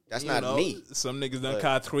cool. That's not me. Some niggas done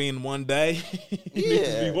caught 3 in one day.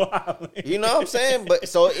 Yeah. You know what I'm saying? But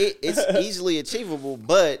so it's easily achievable,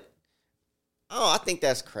 but I think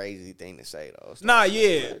that's a crazy thing to say though.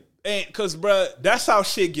 And cause bruh, that's how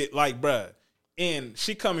shit get like, bruh. And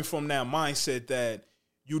she coming from that mindset that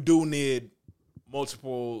you do need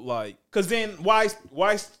multiple, like, cause then why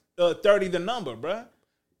 30 the number, bruh?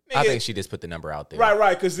 Nigga, I think she just put the number out there.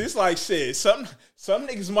 Right. Cause it's like shit. Some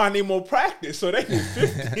niggas might need more practice, so they need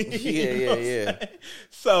 50. Yeah.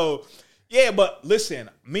 So but listen,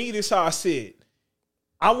 me, this how I see it.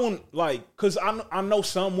 I wouldn't like, cause I know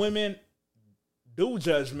some women do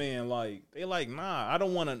judge men like they like, nah, I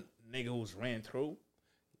don't want a nigga who's ran through.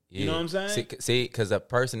 Yeah. You know what I'm saying? See, because a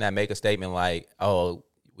person that make a statement like, "Oh,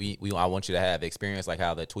 I want you to have experience," like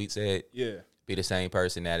how the tweet said, be the same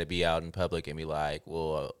person that'd be out in public and be like,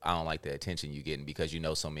 "Well, I don't like the attention you getting because you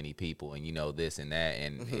know so many people and you know this and that,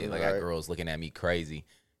 and I got girls looking at me crazy."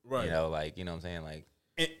 Right? You know, like, you know what I'm saying, like,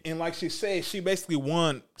 and like she said, she basically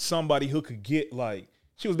want somebody who could get, like,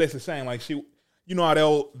 she was basically saying like she. You know how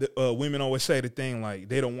the women always say the thing, like,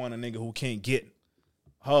 they don't want a nigga who can't get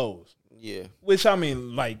hoes. Yeah. Which, I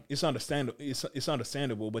mean, like, it's understandable. It's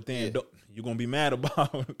understandable, but then you're going to be mad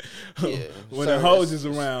about when the hoes is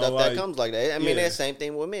around. Stuff that comes like that. I mean, that's the same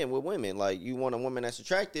thing with men, with women. Like, you want a woman that's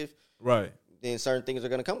attractive. Right. Then certain things are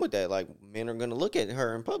going to come with that. Like, men are going to look at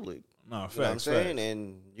her in public. No, facts, you know what I'm saying?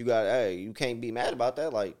 And you can't be mad about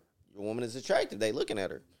that. Like, your woman is attractive. They looking at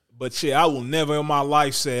her. But shit, I will never in my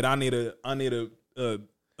life said I need a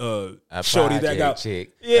shorty that got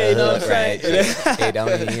chick. Yeah, you know what I'm saying? It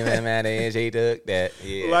don't even matter if she took that.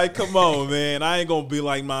 Yeah. Like, come on, man. I ain't gonna be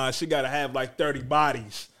like mine. She gotta have like 30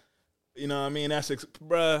 bodies. You know what I mean? That's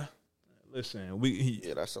bruh. Listen,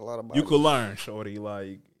 that's a lot of bodies. You could learn, shorty,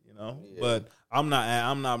 like, you know. Yeah. But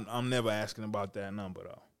I'm never asking about that number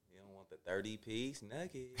though. You don't want the 30-piece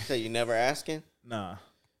nugget. So you never asking? Nah.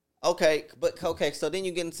 Okay, so then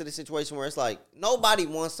you get into the situation where it's like nobody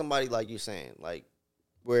wants somebody like you saying, like,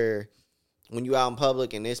 where when you out in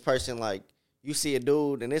public and this person, like, you see a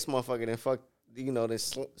dude and this motherfucker then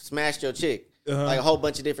smashed your chick. Like a whole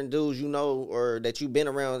bunch of different dudes, you know, or that you've been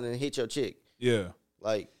around and hit your chick. Yeah.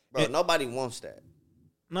 Like, Bro, nobody wants that.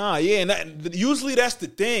 Nah, yeah, and usually that's the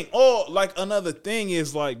thing. Or like another thing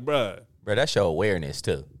is like, bro, that's your awareness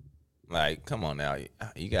too. Like, come on now, you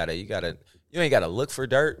ain't gotta look for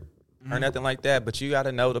dirt or nothing like that, but you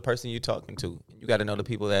gotta know the person you talking to. You gotta know the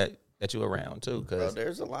people that you around too. Cause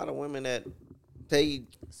there's a lot of women that they.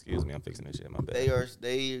 Excuse me, I'm fixing this shit. My bad.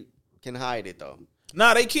 They can hide it though.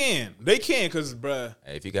 Nah, they can, cause bruh.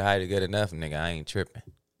 Hey, if you can hide it good enough, nigga, I ain't tripping.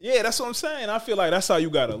 Yeah, that's what I'm saying. I feel like that's how you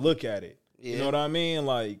gotta look at it. Yeah. You know what I mean?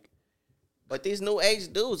 Like, but these new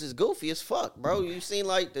age dudes is goofy as fuck, bro. You seen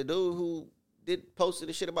like the dude who posted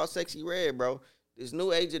the shit about Sexy Red, bro. This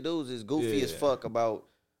new age of dudes is goofy as fuck about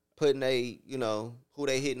putting who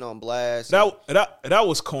they hitting on blast. That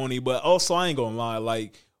was corny, but also I ain't gonna lie.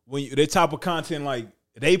 Like when the type of content like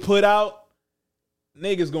they put out,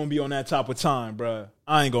 niggas gonna be on that type of time, bro.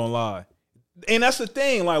 I ain't gonna lie. And that's the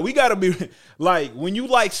thing. Like we gotta be like when you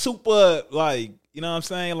like super like. You know what I'm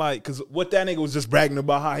saying? Like, because what that nigga was just bragging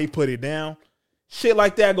about how he put it down. Shit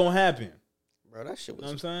like that gonna happen. Bro, that shit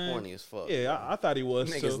was corny as fuck. Yeah, I thought he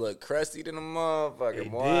was. Niggas look crusty than a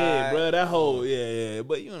motherfucker, boy. Yeah, bro, that whole, yeah.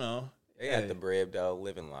 But, you know. They got the bread, though,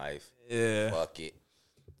 living life. Yeah. Fuck it.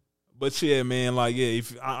 But, yeah, man, like, yeah,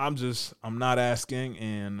 I'm not asking.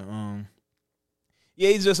 And, yeah,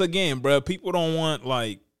 it's just, again, bro, people don't want,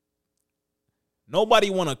 like, nobody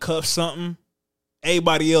want to cuff something.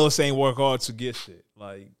 Everybody else ain't work hard to get shit.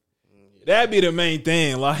 Like, that'd be the main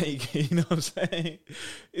thing. Like, you know what I'm saying?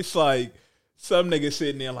 It's like some nigga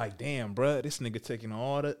sitting there like, damn, bro, this nigga taking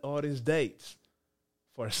all these dates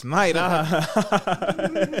for this night.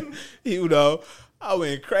 You know, I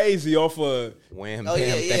went crazy off of wham. Oh,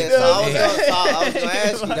 yeah. So I was gonna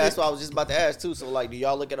ask you. That's what I was just about to ask too. So, like, do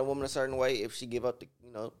y'all look at a woman a certain way if she give up did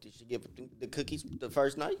she give the cookies the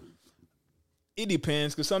first night? It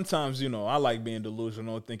depends, because sometimes, I like being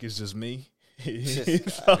delusional and think it's just me.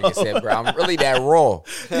 Nigga said, bro, I'm really that raw.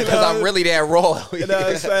 Because I'm really that raw. You know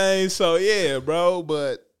what I'm saying? So, yeah, bro.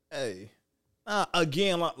 But, hey,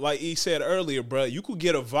 again, like he said earlier, bro, you could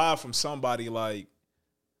get a vibe from somebody like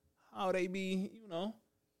how they be,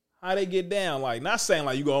 how they get down. Like, not saying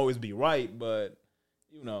like you can always be right, but,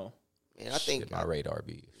 Man, I think my radar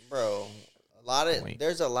be. Bro,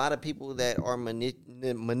 there's a lot of people that are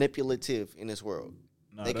manipulative in this world.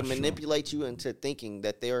 No, they can manipulate you into thinking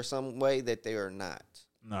that they are some way that they are not.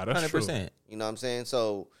 No, that's 100%. True. You know what I'm saying?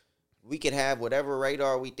 So we could have whatever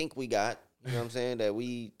radar we think we got. You know what I'm saying? That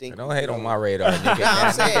we think. Don't hate on my radar,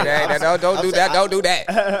 nigga. Don't do that. Don't do that.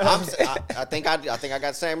 I think I got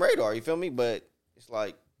the same radar. You feel me? But it's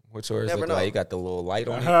like. What's yours look like? You got the little light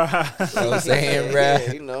on it. You know what I'm saying, bro?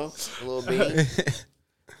 Yeah, a little beam.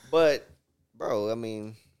 But, bro, I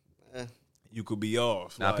mean. You could be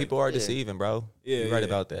off. Now, people are deceiving, bro. Yeah, you're right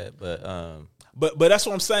about that. But that's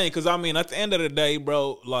what I'm saying. Because, I mean, at the end of the day,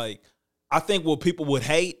 bro, like, I think what people would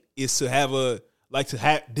hate is to have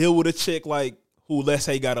deal with a chick, like, who, let's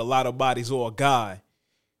say, got a lot of bodies, or a guy.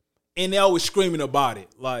 And they always screaming about it.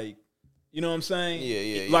 Like, you know what I'm saying?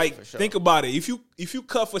 Yeah. Like, for sure. Think about it. If you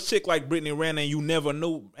cuff a chick like Brittany Renner and you never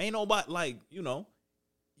knew, ain't nobody, like, you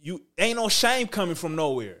ain't no shame coming from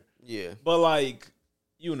nowhere. Yeah. But, like,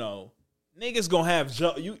 niggas gonna have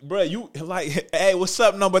you like, hey, what's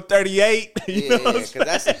up, number 38? Because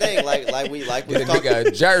that's the thing. Like we nigga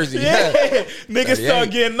a jersey. Yeah. Niggas start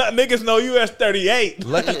getting niggas know you as 38.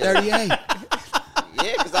 Lucky 38. Yeah,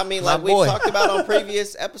 because I mean, like we talked about on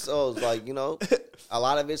previous episodes, like a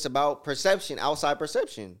lot of it's about perception, outside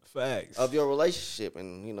perception, facts of your relationship,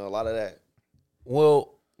 and a lot of that.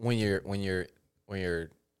 Well, when your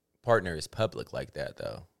partner is public like that,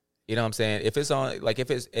 though. You know what I'm saying? If it's on, like, if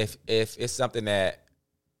it's something that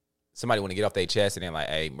somebody want to get off their chest and then like,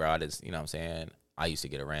 hey, bro, you know what I'm saying? I used to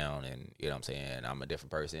get around and, you know what I'm saying? I'm a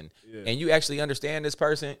different person. Yeah. And you actually understand this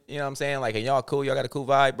person, you know what I'm saying? Like, and y'all cool, y'all got a cool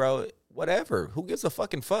vibe, bro. Whatever. Who gives a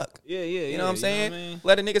fucking fuck? Yeah. You know what I'm saying? What I mean?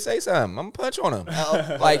 Let a nigga say something. I'm gonna punch on him.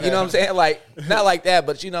 Like, you know what I'm saying? Like, not like that,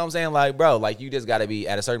 but you know what I'm saying? Like, bro, like, you just got to be,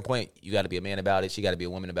 at a certain point, you got to be a man about it. She got to be a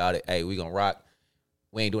woman about it. Hey, we gonna rock.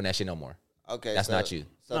 We ain't doing that shit no more. Okay. That's not you.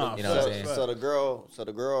 You know what I'm saying? So the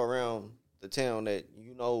girl around the town that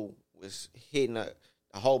was hitting a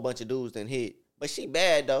whole bunch of dudes that hit, but she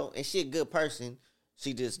bad though, and she a good person.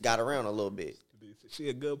 She just got around a little bit. She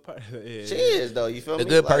a good person. Yeah, she is though. You feel me? The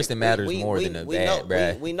good person matters more than the bad,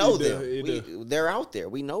 bruh. We know them. They're out there.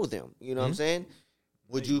 We know them. You know what I'm saying?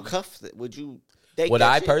 Would you cuff? Would you date? Would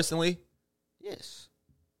I personally? Yes.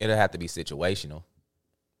 It'll have to be situational.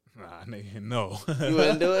 Nah, nigga, no. You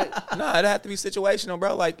wouldn't do it? Nah, it'd have to be situational,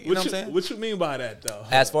 bro. Like, you know what I'm saying? What you mean by that, though?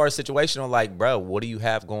 As far as situational, like, bro, what do you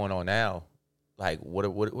have going on now? Like, what are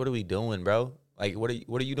we doing, bro? Like, what are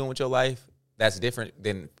you doing with your life that's different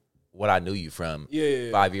than what I knew you from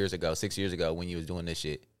 5 years ago, 6 years ago when you was doing this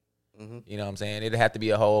shit. Mm-hmm. You know what I'm saying? It'd have to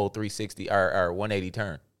be a whole 360 or 180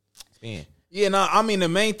 turn. Spin. Yeah, no, I mean, the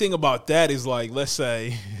main thing about that is, like, let's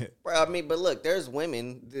say. Bro, I mean, but look, there's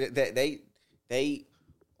women that they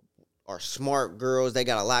are smart girls. They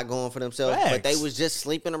got a lot going for themselves, but they was just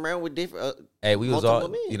sleeping around with different. Hey, we was all,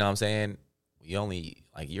 men. You know what I'm saying? You only,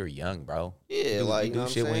 like, you're young, bro. Yeah, you do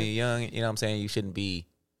shit when you're young. You know what I'm saying? You shouldn't be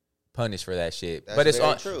punished for that shit. That's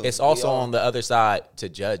but true. It's also on the other side to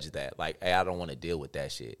judge that. Like, hey, I don't want to deal with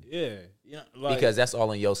that shit. Yeah. Like, because that's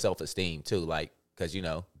all in your self-esteem, too. Like, because, you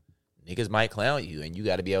know, niggas might clown you, and you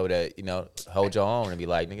got to be able to, you know, hold your own and be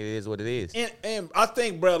like, nigga, it is what it is. And I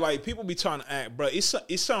think, bro, like, people be trying to act, bro.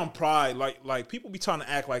 It's some pride. Like people be trying to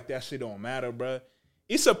act like that shit don't matter, bro.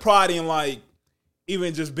 It's a pride in, like,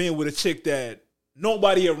 even just being with a chick that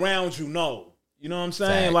nobody around you know. You know what I'm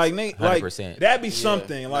saying? Facts. Like, 100%. that'd be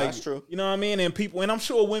something. Like, that's true. You know what I mean? And I'm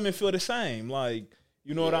sure women feel the same. Like,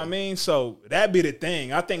 you know what I mean? So that'd be the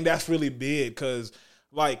thing. I think that's really big because,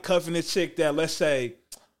 like, cuffing a chick that, let's say,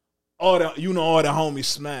 all the homies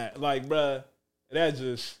smack. Like, bruh, that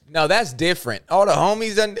just... No, that's different. All the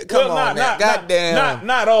homies... Come on, man. Goddamn.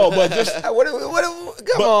 Not all, but just...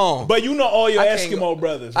 Come on. But you know all your Eskimo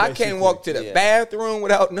brothers. I can't walk to the bathroom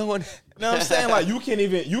without knowing... You know what I'm saying? Like, you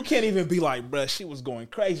can't even be like, bruh, she was going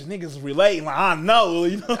crazy. Niggas relating. Like, I know.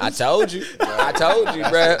 You know I told you.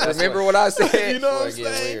 Bruh. Remember what I said? You know what I'm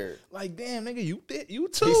saying? Weird. Like, damn, nigga, you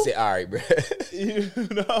too. He said, all right, bruh.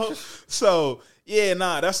 You know? So... Yeah,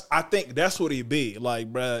 nah, I think that's what he be.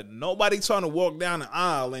 Like, bruh, nobody trying to walk down the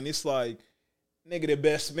aisle and it's like, nigga, the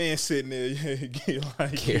best man sitting there.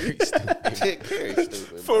 Like, Kerry stupid. Kerry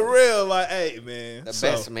stupid. For real, like, hey, man. The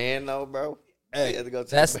best man, though, bro. Hey,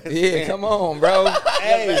 come on, bro.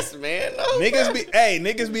 Hey, the best man, though.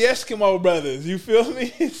 Niggas be Eskimo brothers. You feel me?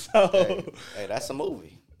 So, hey, that's a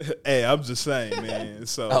movie. Hey, I'm just saying, man.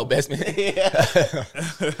 So, best man.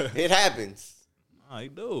 It happens. I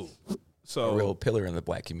do. So a real pillar in the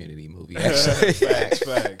black community movie, actually. Facts.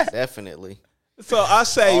 Definitely. So I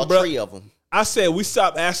say, all bro, 3 of them. I said we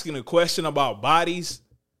stopped asking a question about bodies,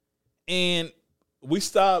 and we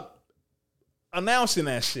stopped announcing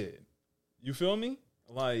that shit. You feel me?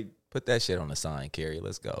 Like, put that shit on the sign, Kerry.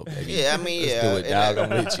 Let's go, baby. Yeah, I mean, Let's do it, dog. I'm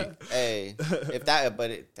with you. Hey,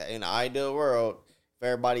 in the ideal world, if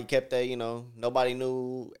everybody kept that, you know, nobody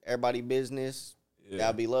knew everybody business,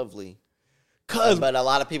 that'd be lovely. But a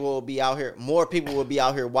lot of people will be out here. More people would be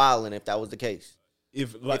out here wilding if that was the case.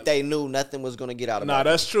 If they knew nothing was going to get out of it. Nah,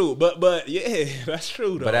 that's true. But yeah, that's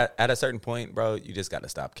true though. But at a certain point, bro, you just got to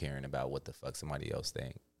stop caring about what the fuck somebody else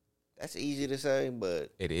think. That's easy to say,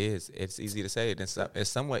 but it is. It's easy to say. It's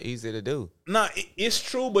somewhat easy to do. Nah, it's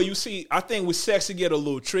true. But you see, I think with sex it get a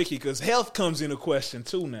little tricky because health comes into question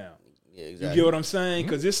too now. Yeah, exactly. You get what I'm saying?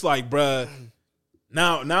 Because it's like, bruh,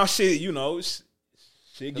 now shit, you know.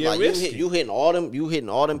 Shit get like risky. You hitting all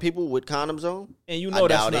them people with condoms on, and you know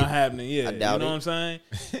that's not happening. Yeah, I doubt you know it. what I'm saying.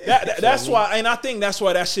 That's why, and I think that's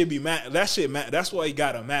why that shit be mad. That's why it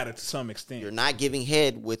gotta matter to some extent. You're not giving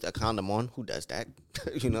head with a condom on. Who does that?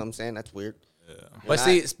 You know what I'm saying? That's weird. Yeah.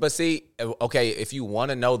 But see, okay, if you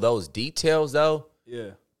want to know those details, though,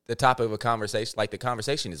 the topic of a conversation, like the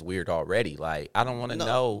conversation is weird already. Like I don't want to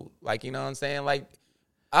know, like you know what I'm saying, like.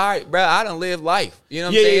 All right, bro, I done live life. You know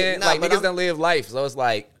what I'm saying? Nah, like, niggas done live life. So it's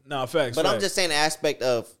like... No, facts. But I'm just saying the aspect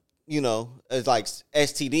of, you know, it's like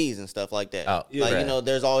STDs and stuff like that. Oh, like, you know,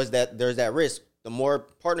 there's always that risk. The more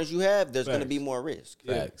partners you have, there's going to be more risk.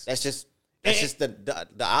 Facts. That's just the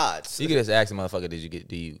odds. You can just ask a motherfucker,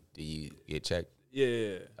 do you get checked?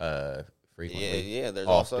 Yeah. Frequently? Yeah, there's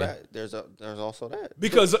also that. There's also that.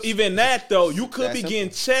 Because even that, though, you could be getting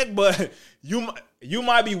checked, but you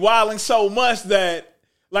might be wilding so much that...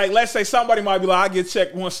 Like, let's say somebody might be like, I get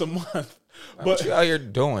checked once a month. But what you out here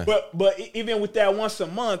doing? But even with that once a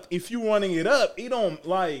month, if you running it up, it don't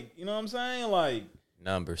like, you know what I'm saying? Like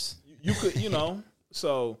numbers. You could, you know.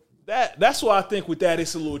 So that's why I think with that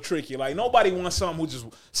it's a little tricky. Like nobody wants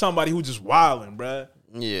somebody who just wilding, bruh.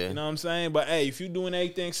 Yeah. You know what I'm saying? But hey, if you doing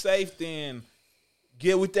anything safe, then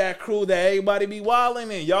get with that crew that everybody be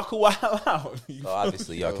wilding and y'all can wild out. So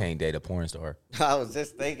obviously y'all can't date a porn star. I was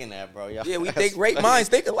just thinking that, bro. Yeah, we think great minds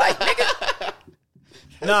think alike, nigga.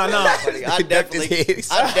 No. I definitely gave it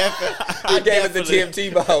the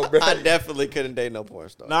TMT ball, bro. I definitely couldn't date no porn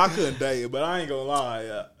star. No, I couldn't date it, but I ain't gonna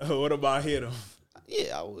lie. What about hit him?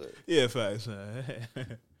 Yeah, I would. Yeah, facts.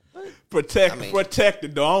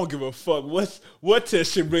 Protected though. I don't give a fuck what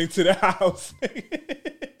test should bring to the house.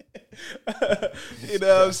 You know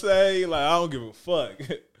what I'm saying? Like I don't give a fuck.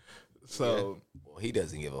 So well, he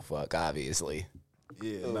doesn't give a fuck, obviously.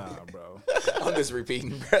 Yeah, nah, bro. I'm just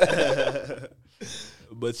repeating, bro.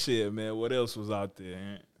 But shit, man, what else was out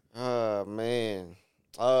there? Man.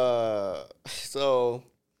 So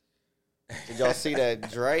did y'all see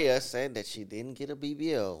that Drea said that she didn't get a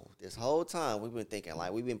BBL? This whole time we've been thinking,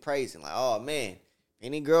 like, we've been praising, like, oh man,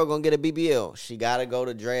 any girl gonna get a BBL, she gotta go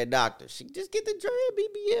to Drea doctor. She just get the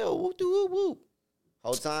Drea BBL. Whoop de whoop whoop.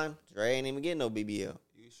 Whole time, Drea ain't even getting no BBL.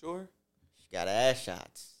 You sure? She got ass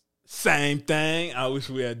shots. Same thing. I wish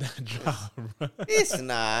we had that job, bro. It's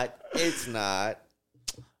not. It's not.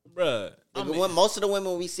 Bruh. Most of the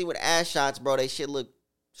women we see with ass shots, bro, they shit look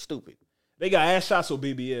stupid. They got ass shots or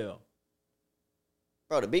BBL.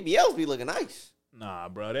 Bro, the BBLs be looking nice. Nah,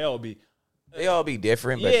 bro, they all be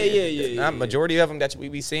different. But yeah. Majority of them that we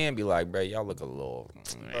be seeing be like, bro, y'all look a little.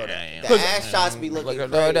 Bro, the ass shots be looking crazy.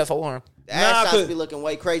 The ass shots be looking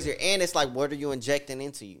way crazier. And it's like, what are you injecting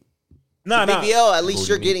into you? BBL, at least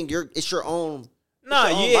you're getting it's your own.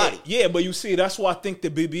 Body. Yeah, but you see, that's why I think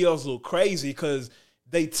the BBLs look crazy because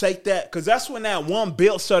they take that because that's when that one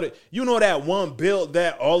build started. You know that one build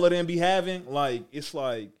that all of them be having, like it's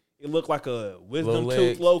like it looked like a wisdom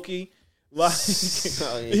tooth, Loki. Like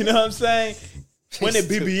you know what I'm saying? When the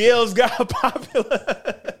BBLs got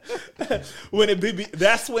popular,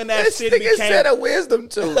 that's when that shit became. Said a wisdom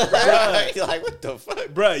tooth, right? Like what the fuck,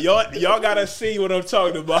 bro? Y'all gotta see what I'm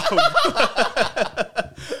talking about.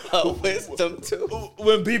 A wisdom tooth.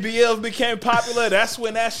 When BBLs became popular, that's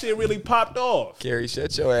when that shit really popped off. Kerry,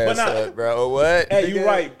 shut your ass up, bro. What? Hey, you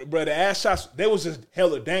right, bro. The ass shots, they was just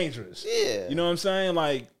hella dangerous. Yeah, you know what I'm saying?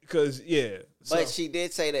 Like, cause But she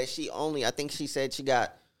did say that I think she said she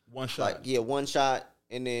got one shot. Like, one shot,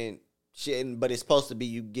 and then but it's supposed to be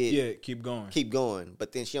you get keep going.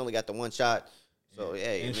 But then she only got the one shot, so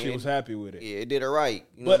and she was happy with it. Yeah, it did her right.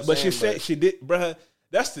 You know but she said she did, bruh.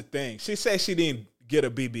 That's the thing. She said she didn't get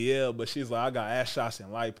a BBL, but she's like, I got ass shots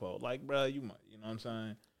and lipo. Like, bruh, you know what I'm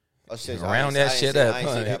saying? Oh, shit, round that shit up.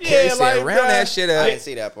 Yeah, like round that shit up. I didn't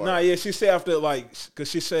see that part. Nah, yeah, she said after cause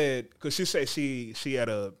she said she had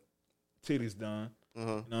a titties done. You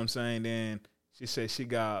know what I'm saying? Then she said she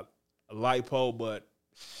got a lipo, but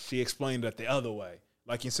she explained it the other way.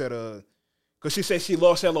 Like instead of, because she said she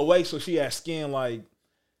lost hella weight, so she had skin like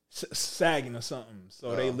sagging or something.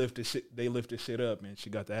 So they lifted shit up, and she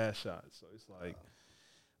got the ass shot. So it's like,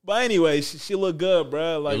 but anyway, she looked good,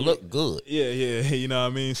 bro. Like it looked good. Yeah. You know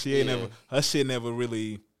what I mean? She ain't her shit never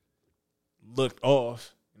really looked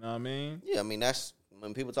off. You know what I mean? Yeah, I mean that's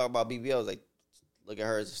when people talk about BBLs, they look at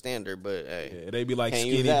her as a standard. But hey, they be like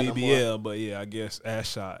skinny BBL, but yeah, I guess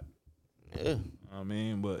ass shot. Yeah. I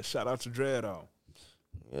mean, but shout out to Dre though.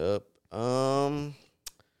 Yep. Let's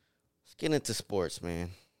get into sports, man.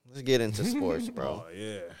 Let's get into sports, bro. Oh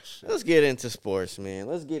yeah. Let's get into sports, man.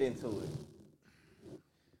 Let's get into it.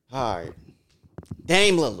 All right.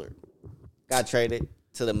 Dame Lillard got traded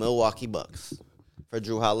to the Milwaukee Bucks for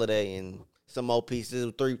Drew Holiday and some more pieces.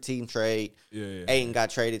 A 3-team trade. Yeah. Ayton got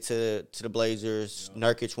traded to the Blazers. Yeah.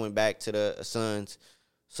 Nurkic went back to the Suns.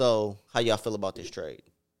 So, how y'all feel about this trade?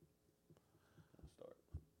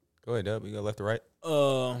 Go ahead, Dub. You go left to right.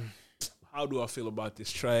 How do I feel about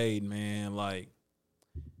this trade, man? Like,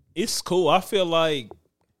 it's cool. I feel like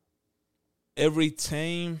every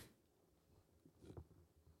team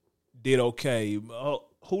did okay.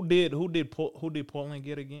 Who did Portland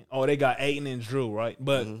get again? Oh, they got Ayton and Drew, right?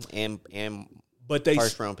 But but they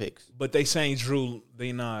first round picks. But they saying Drew,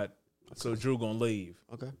 they not. So Drew gonna leave.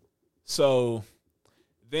 Okay. So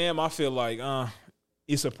them, I feel like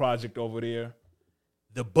it's a project over there.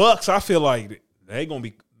 The Bucks, I feel like they gonna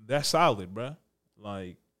be that solid, bro.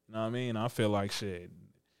 Like, you know what I mean? I feel like shit.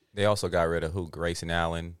 They also got rid of who? Grayson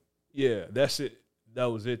Allen. Yeah, that's it. That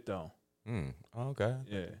was it though. Okay.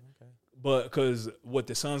 Yeah. Okay. But because what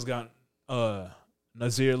the Suns got,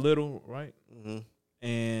 Nazir Little, right? Mm-hmm.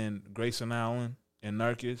 And Grayson Allen and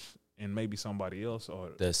Nurkic and maybe somebody else. Or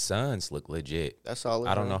the Suns look legit. That's all.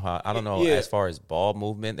 I don't know how. I don't know as far as ball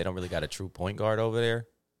movement. They don't really got a true point guard over there.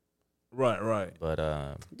 Right.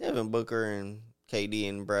 But Devin Booker and KD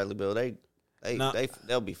and Bradley Beal,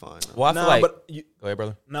 they'll be fine. Well, I feel like. Go ahead,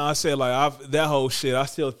 brother. No, I said like that whole shit. I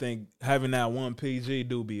still think having that one PG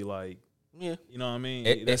do be like. Yeah, you know what I mean.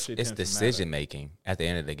 It's decision making at the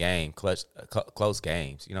end of the game, close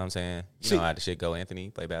games. You know what I'm saying? You know how the shit go, Anthony.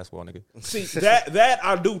 Play basketball, nigga. See that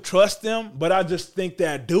I do trust them, but I just think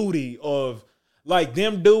that duty of like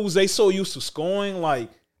them dudes, they so used to scoring, like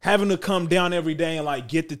having to come down every day and like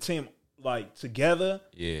get the team like together.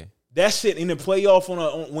 Yeah, that shit in the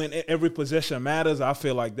playoff when every possession matters. I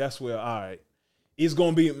feel like that's where it's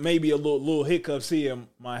gonna be maybe a little hiccups here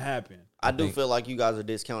might happen. I do feel like you guys are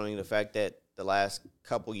discounting the fact that the last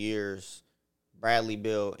couple years, Bradley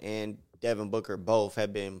Beal and Devin Booker both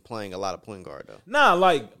have been playing a lot of point guard, though. Nah,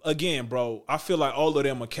 like, again, bro, I feel like all of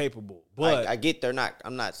them are capable. But I get they're not –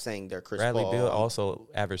 I'm not saying they're Chris Bradley Paul. Beal also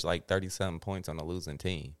averaged like 30-something points on a losing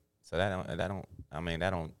team. So that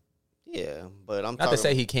don't – Yeah, but I'm not to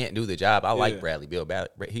say he can't do the job. I like Bradley Beal.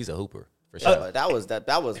 He's a hooper for sure. That was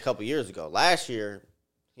a couple years ago. Last year,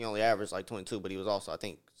 he only averaged like 22, but he was also, I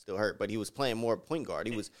think, still hurt. But he was playing more point guard.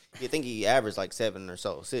 I think he averaged like 7 or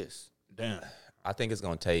so assists. Damn. I think it's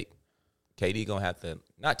going to take – KD going to have to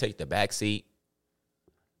not take the back seat,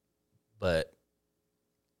 but –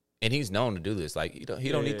 and he's known to do this. Like, he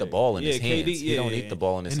don't need the ball in his hands. He don't need the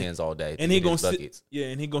ball in his hands all day. And he's going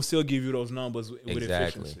to still give you those numbers with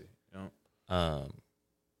efficiency. But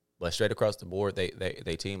straight across the board,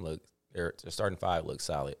 they team look their starting five looks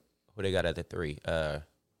solid. Who they got at the 3?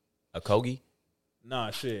 Okogie?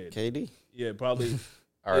 Nah, shit. KD? Yeah, probably.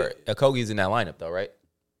 Or Okogie's in that lineup though, right?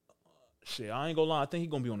 Shit, I ain't gonna lie. I think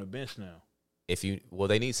he's gonna be on the bench now.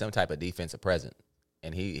 They need some type of defensive presence,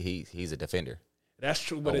 and he's a defender. That's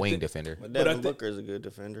true, but a wing defender. But Devin Booker is a good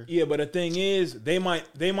defender. Yeah, but the thing is, they might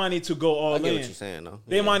need to go all in. I get what you're saying, though.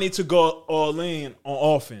 They might need to go all in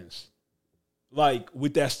on offense, like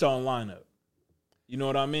with that starting lineup. You know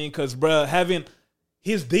what I mean? Because, bro, having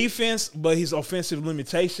his defense but his offensive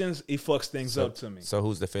limitations, it fucks things up to me. So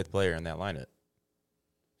who's the 5th player in that lineup?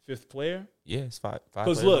 5th player? Yeah, it's five.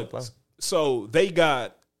 Because look, they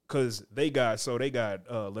got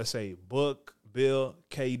let's say Book, Bill,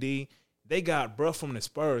 KD. They got bruh from the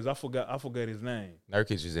Spurs. I forgot his name.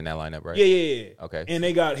 Nurkic is in that lineup, right? Yeah. Okay. And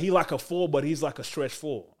he like a 4, but he's like a stretch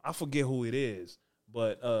 4. I forget who it is,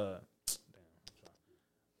 but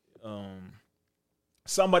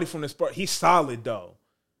somebody from the Spurs. He's solid though.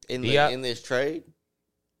 In this trade.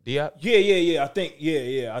 Diop? Yeah.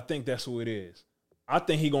 I think that's who it is. I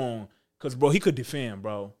think because bro, he could defend,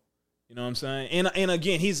 bro. You know what I'm saying? And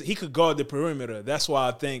again, he could guard the perimeter. That's why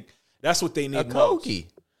I think that's what they need most.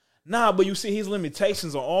 Nah, but you see his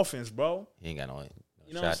limitations on offense, bro. He ain't got no.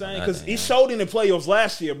 You know what I'm saying? Because he showed in the playoffs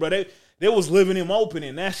last year, bro. They was leaving him open,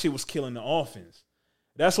 and that shit was killing the offense.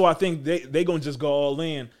 That's why I think they gonna just go all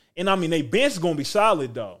in. And I mean, they bench gonna be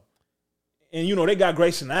solid though. And you know they got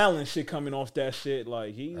Grayson Allen shit coming off that shit.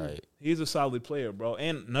 Like he's a solid player, bro.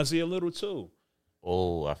 And Nazir Little too.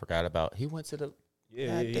 Oh, I forgot about he went to the.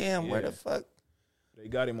 Damn, where the fuck? They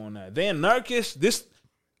got him on that. Then Nurkic,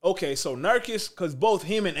 so Nurkic, because both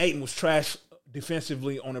him and Ayton was trash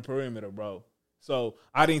defensively on the perimeter, bro. So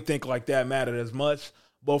I didn't think like that mattered as much.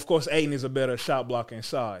 But of course, Ayton is a better shot blocker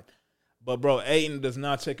inside. But bro, Ayton does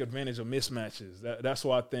not take advantage of mismatches. That's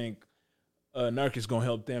why I think Nurkic gonna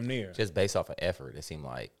help them near. Just based off of effort, it seemed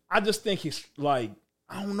like. I just think he's like,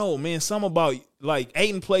 I don't know, man. Something about like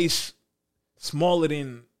Ayton plays smaller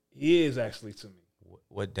than he is actually to me.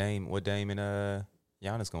 What Dame and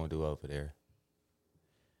Giannis gonna do over there?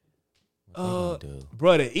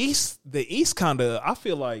 Bro, the East kind of. I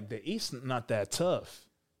feel like the East not that tough.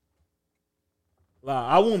 Like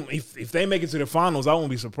I won't if they make it to the finals, I won't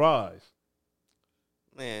be surprised.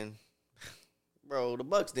 Man, bro, the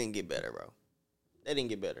Bucks didn't get better, bro. They didn't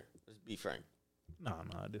get better. Let's be frank. No,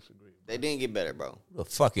 I disagree. They didn't get better, bro. Who the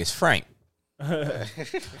fuck is Frank?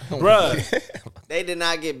 Bruh. They did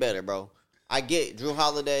not get better, bro. I get Drew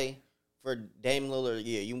Holiday for Damian Lillard.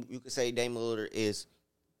 Yeah, you could say Damian Lillard is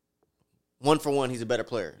 1-for-1. He's a better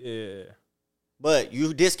player. Yeah. But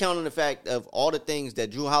you discounting the fact of all the things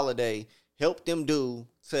that Drew Holiday helped them do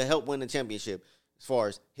to help win the championship as far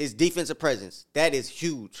as his defensive presence. That is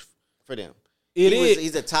huge for them.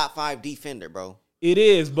 He's a top 5 defender, bro. It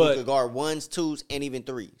is, but he could guard 1s, 2s, and even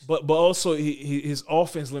 3s. But also his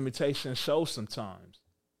offense limitations show sometimes.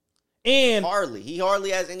 And he hardly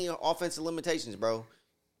has any offensive limitations, bro.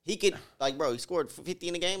 He could he scored 50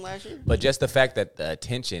 in a game last year. But just the fact that the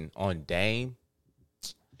attention on Dame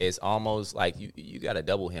is almost like you got to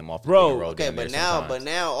double him off the road. Okay, but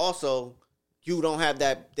now also you don't have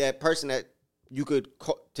that person that you could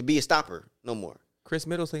to be a stopper no more. Chris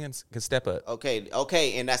Middleton can step up. Okay,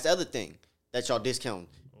 and that's the other thing that y'all discount.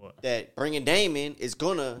 What? That bringing Dame in is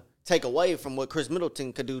gonna take away from what Chris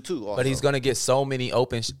Middleton could do too. Also. But he's gonna get so many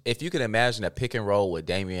open. If you can imagine a pick and roll with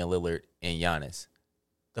Damian Lillard and Giannis,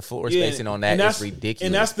 the floor spacing on that is ridiculous.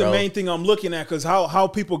 And that's the main thing I'm looking at because how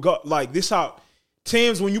people got like this. How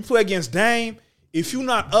teams when you play against Dame, if you're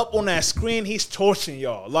not up on that screen, he's torching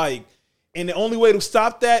y'all. Like, and the only way to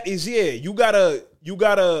stop that is you gotta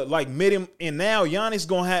like mid him. And now Giannis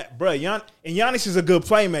gonna have and Giannis is a good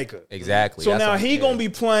playmaker. Exactly. So now he gonna be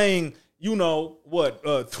playing. 3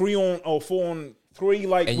 on or 4 on 3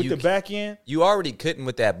 like with the back end. You already couldn't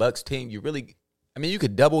with that Bucks team. You really I mean, you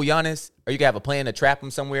could double Giannis, or you could have a plan to trap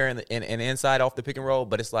him somewhere in the inside off the pick and roll.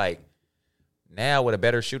 But it's like now with a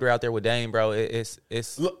better shooter out there with Dame, bro, it's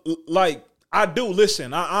like I do.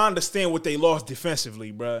 Listen, I understand what they lost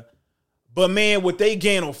defensively, bro. But man, what they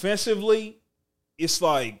gain offensively, it's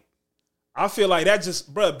like I feel like that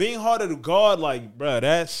just, bro, being harder to guard, like, bro,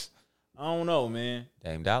 that's I don't know, man.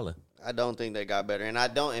 Dame Dollar. I don't think they got better,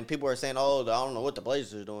 and people are saying, "Oh, I don't know what the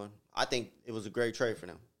Blazers are doing." I think it was a great trade for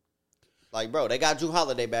them. Like, bro, they got Drew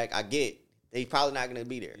Holiday back. I get they probably not going to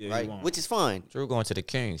be there, right? Which is fine. Drew going to the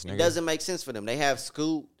Kings. Nigga. It doesn't make sense for them. They have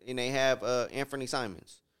Scoot and they have Anthony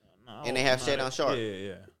Simons, and they have Shadon Sharp.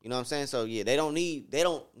 Yeah. You know what I'm saying? So yeah, they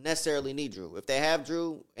don't necessarily need Drew. If they have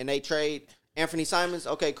Drew and they trade Anthony Simons,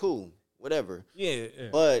 okay, cool, whatever. Yeah.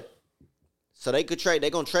 But so they could trade. They're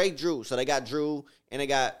gonna trade Drew. So they got Drew and they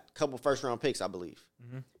got a couple first round picks, I believe.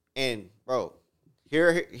 Mm-hmm. And bro,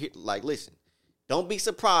 here, like, listen. Don't be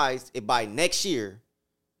surprised if by next year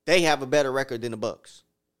they have a better record than the Bucks.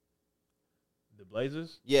 The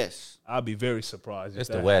Blazers? Yes. I'll be very surprised. It's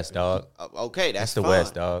the West, dog. Okay, that's the fine.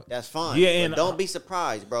 West, dog. That's fine. Yeah, and don't be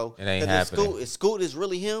surprised, bro. It ain't happening. If Scoot is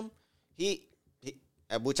really him, he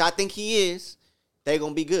which I think he is, they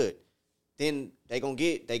gonna be good. Then they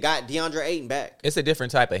got DeAndre Ayton back. It's a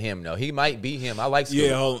different type of him, though. He might be him. I like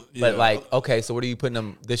Scoot. But like, okay, so what are you putting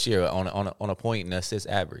him this year on a point and assist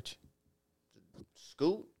average?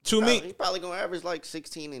 Scoot? To me, he's probably gonna average like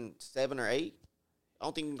 16 and 7 or 8. I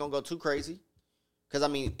don't think he's gonna go too crazy. Because, I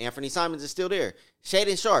mean, Anthony Simons is still there.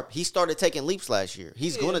 Shadon Sharp, he started taking leaps last year.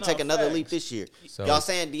 He's going to take another leap this year. So, y'all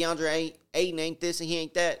saying DeAndre Ayton ain't this and he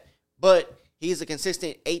ain't that, but he's a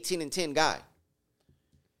consistent 18 and 10 guy.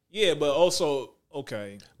 Yeah, but also,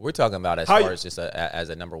 okay. We're talking about as far as just as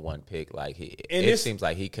a number one pick. Like it seems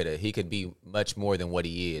like he could be much more than what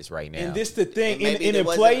he is right now. And this the thing in the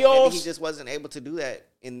playoffs, maybe he just wasn't able to do that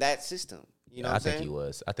in that system. You know what I'm saying? I think he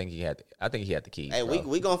was. I think he had the keys. Hey,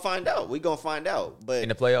 we gonna find out. We gonna find out. But in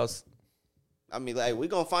the playoffs, I mean, like, we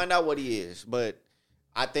gonna find out what he is. But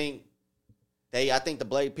I think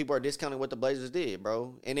the people are discounting what the Blazers did,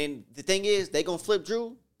 bro. And then the thing is, they gonna flip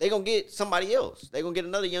Drew. They gonna get somebody else. They gonna get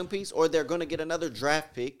another young piece, or they're gonna get another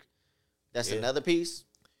draft pick. That's another piece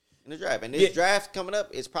in the draft. And this draft coming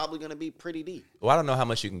up is probably gonna be pretty deep. Well, I don't know how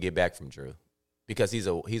much you can get back from Drew because he's a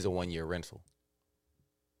 1-year rental.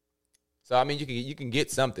 So I mean, you can get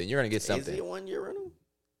something. You're gonna get something. Is he a 1-year rental?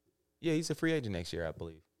 Yeah, he's a free agent next year, I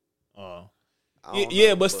believe.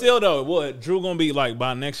 But still though, what Drew gonna be like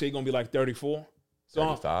by next year? He gonna be like 34. So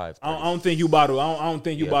 35. I don't think you about to. I don't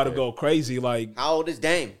think you about to go crazy. Like, how old is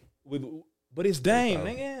Dame? But it's Dame,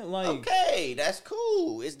 nigga. Like, okay, that's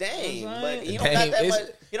cool. It's Dame, but he don't Dame got that much.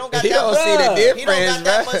 He don't got he that don't much. see the difference, He don't got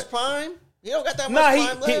that bro. much prime. He don't got that much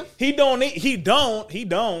prime left. He don't.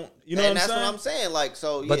 You know and what I'm that's saying? what I'm saying. Like,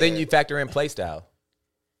 so. But then you factor in play style.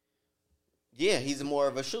 Yeah, he's more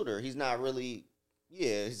of a shooter. He's not really.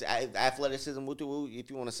 Yeah, his athleticism, if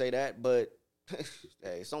you want to say that, but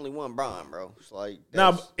hey, it's only one Bron, bro. It's like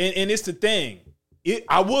and it's the thing.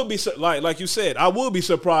 I would be like you said. I would be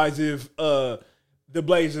surprised if the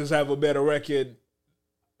Blazers have a better record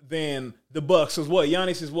than the Bucks. Cause what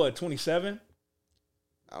Giannis is 27.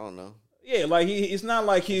 I don't know. Yeah, like it's not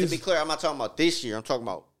like he's. To be clear, I'm not talking about this year. I'm talking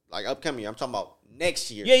about like upcoming year. I'm talking about next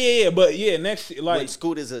year. Yeah. But next year, like when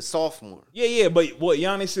Scoot is a sophomore. Yeah. But what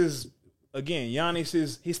Giannis is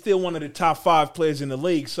he's still one of the top 5 players in the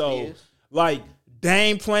league. So like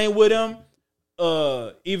Dame playing with him,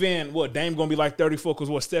 even Dame gonna be like 34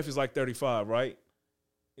 because Steph is like 35, right?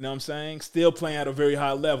 You know what I'm saying? Still playing at a very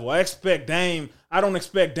high level. I don't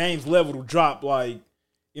expect Dame's level to drop like,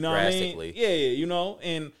 you know what I mean? Yeah, you know,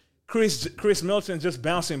 and Chris Middleton just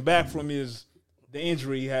bouncing back from the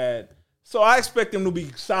injury he had. So I expect them to be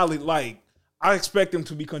solid. Like, I expect them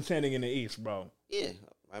to be contending in the East, bro. Yeah.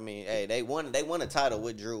 I mean, hey, they won a title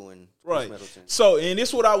with Drew and Chris Middleton. So, and this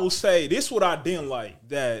is what I will say. This is what I didn't like,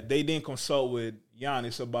 that they didn't consult with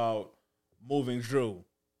Giannis about moving Drew.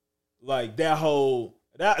 Like,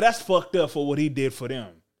 that's fucked up for what he did for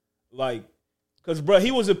them. Like, because, bro,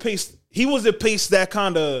 he was a piece that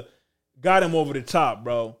kind of got him over the top,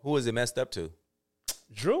 bro. Who was it messed up to?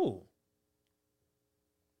 Drew.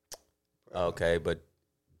 Okay, but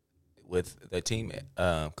with the team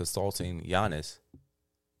consulting Giannis,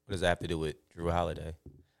 what does that have to do with Drew Holiday?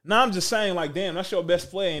 No, I'm just saying, like, damn, that's your best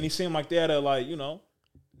player, and he seemed like they had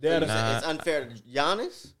it's unfair to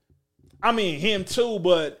Giannis? I mean, him too,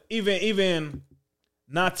 but even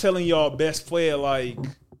not telling y'all best player, like,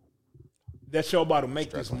 that y'all about to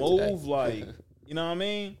make this move, like, you know what I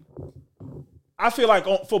mean? I feel like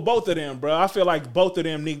for both of them, bro. I feel like both of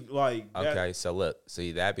them need like. Okay, so look,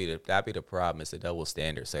 see that be the problem. It's a double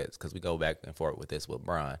standard, because we go back and forth with this with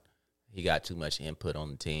Bron. He got too much input on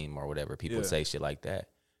the team or whatever. People say shit like that.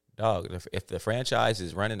 Dog, if the franchise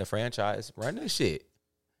is running the franchise, run that shit.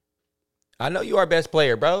 I know you are best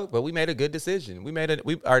player, bro, but we made a good decision. We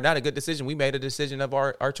are not a good decision. We made a decision of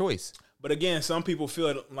our choice. But again, some people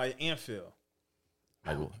feel like Ant feel.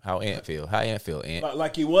 Like, how Ant feel? How Ant feel? Ant?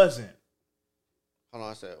 Like he wasn't. Hold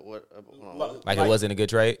on, I said what? Hold on. Like it wasn't a good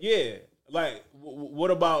trade? Yeah. Like, what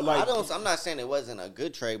about like? I'm not saying it wasn't a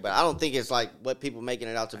good trade, but I don't think it's like what people making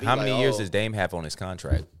it out to be. How many years does Dame have on his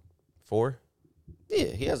contract? 4? Yeah,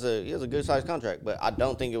 he has a good sized contract, but I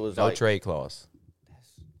don't think it was no trade clause.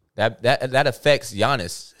 That affects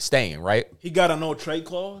Giannis staying, right? He got a no trade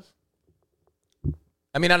clause?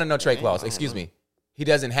 I mean, not a no trade clause. Excuse me. He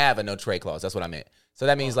doesn't have a no trade clause. That's what I meant. So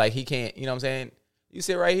that means like he can't, you know what I'm saying? You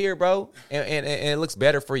sit right here, bro, and it looks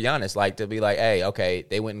better for Giannis, like to be like, hey, okay,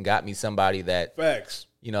 they went and got me somebody that facts,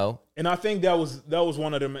 you know. And I think that was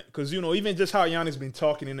one of them because even just how Giannis been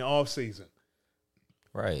talking in the offseason.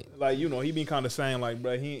 Right. Like, he been kind of saying like,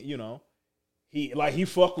 bro, he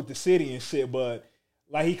fuck with the city and shit, but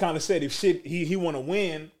like he kind of said if shit he want to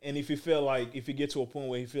win, and if he feel like if he get to a point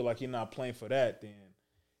where he feel like he's not playing for that, then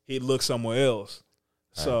he'd look somewhere else.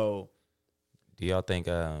 Right. So, do y'all think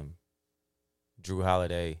Drew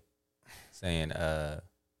Holiday saying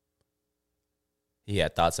he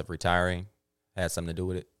had thoughts of retiring had something to do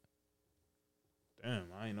with it? Damn,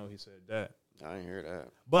 I didn't know he said that. I didn't hear that.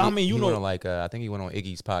 But I mean, he went on I think he went on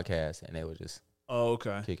Iggy's podcast and they were just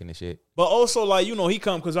kicking the shit. But also like he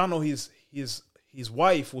come because I know his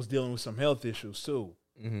wife was dealing with some health issues too.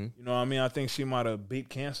 Mm-hmm. You know what I mean? I think she might have beat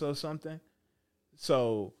cancer or something.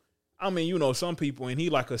 So I mean, some people, and he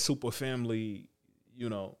like a super family,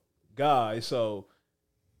 guy. So,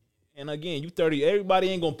 and again, you 30, everybody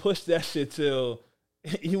ain't gonna push that shit till,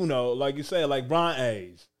 like you said, like Bron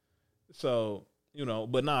age. So,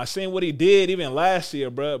 but nah, seeing what he did even last year,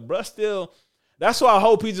 bruh still, that's why I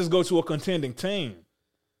hope he just go to a contending team.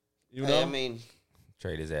 I mean,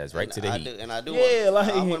 trade his ass right to the Heat. I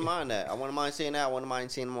wouldn't mind that. I wouldn't mind seeing that. I wouldn't mind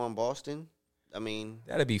seeing him on Boston. I mean,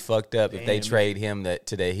 that'd be fucked up if they trade him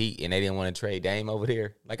to the Heat and they didn't want to trade Dame over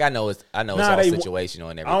there. Like I know it's all situational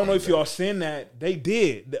and everything. I don't know if y'all seen that. They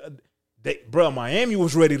did. Miami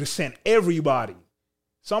was ready to send everybody.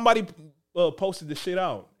 Somebody posted the shit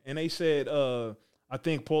out and they said, I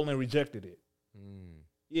think Portland rejected it.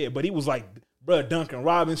 Yeah, but he was like, Duncan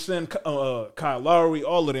Robinson, Kyle Lowry,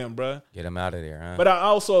 all of them, Get him out of there, huh? But I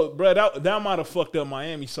also, that might have fucked up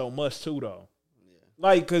Miami so much too, though.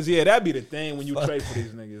 Like, cause that'd be the thing when you trade for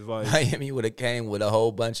these niggas. Like Miami would have came with a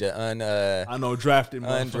whole bunch of undrafted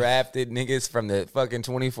niggas from the fucking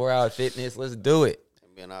 24-hour fitness. Let's do it.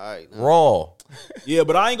 Being all right, raw. Yeah,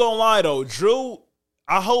 but I ain't gonna lie though, Drew.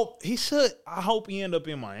 I hope he end up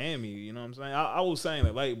in Miami. You know what I'm saying? I was saying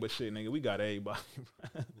it late, but shit, nigga, we got everybody.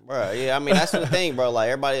 Bro, yeah, I mean that's the thing, bro. Like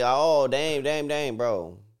everybody, Dame,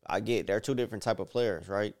 bro. I get they're two different type of players,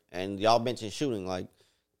 right? And y'all mentioned shooting, like.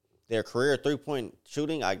 Their career 3-point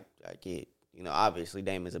shooting, I get. Obviously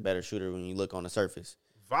Dame is a better shooter when you look on the surface.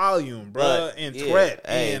 Volume, bro, and threat,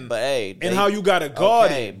 and how you got to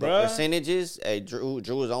guard it, bro. Percentages, Drew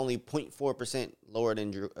is only 0.4% lower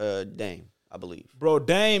than Dame, I believe. Bro,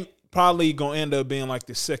 Dame probably gonna end up being like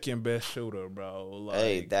the second best shooter, bro.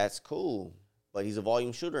 Like, that's cool, but he's a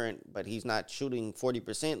volume shooter, but he's not shooting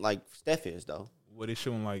 40% like Steph is, though. What is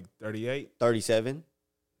shooting like 38, 37,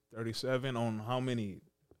 37 on how many?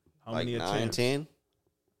 How like many 9, 10?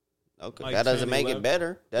 Okay, like that doesn't 10, make 11. it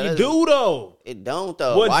better. You do though. It don't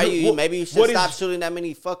though. Maybe you should stop shooting that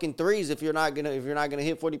many fucking threes if you're not gonna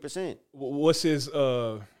hit 40%. What's his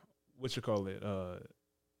what you call it?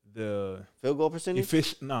 The field goal percentage?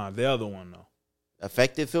 The other one though.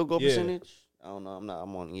 Effective field goal percentage? I don't know.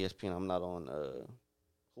 I'm on ESPN. I'm not on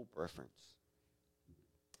Hoop Reference.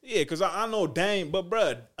 Yeah, because I know Dame, but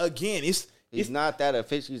bruh, again, he's not that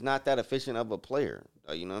efficient. He's not that efficient of a player.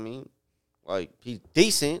 You know what I mean? Like he's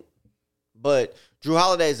decent, but Drew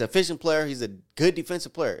Holiday is an efficient player. He's a good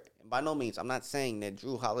defensive player. And by no means, I'm not saying that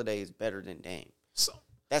Drew Holiday is better than Dame. So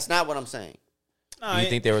that's not what I'm saying. Do you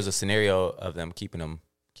think there was a scenario of them keeping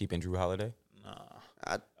Drew Holiday?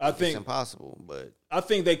 Nah, I think it's impossible. But I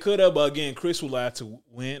think they could have. But again, Chris would have to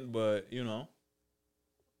win. But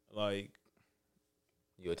like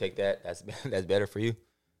you would take that. That's better for you.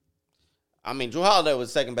 I mean, Drew Holiday was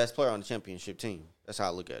the second best player on the championship team. That's how I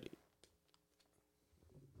look at it.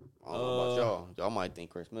 I don't know about y'all. Y'all might think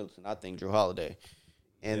Chris Middleton. I think Drew Holiday.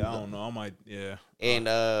 And I don't know. I might, yeah. And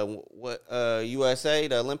USA,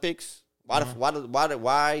 the Olympics, Why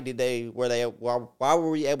were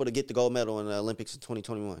we able to get the gold medal in the Olympics in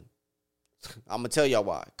 2021? I'm gonna tell y'all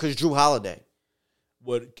why. Cause Drew Holiday.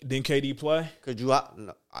 What didn't KD play? Cause I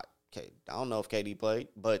don't know if KD played,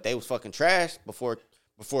 but they was fucking trash before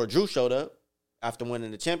Drew showed up after winning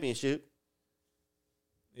the championship.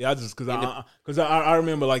 Yeah, because I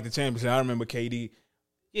remember like the championship. I remember KD.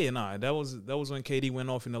 Yeah, that was when KD went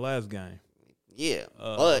off in the last game. Yeah,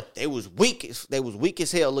 but they was weak as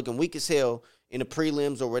hell, looking weak as hell in the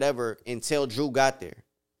prelims or whatever until Drew got there.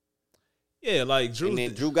 Yeah, like Drew. And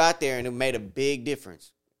then Drew got there and it made a big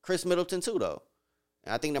difference. Chris Middleton too, though.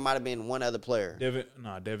 And I think there might have been one other player.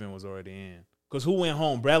 Devin was already in. Because who went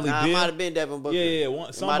home? Bradley Beal? It might have been Devin Booker. Yeah.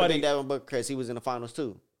 It might have been Devin Booker because he was in the finals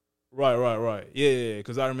too. Right. Yeah,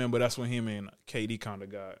 because I remember that's when him and KD kind of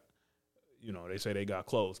got, they say they got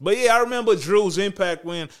close. But yeah, I remember Drew's impact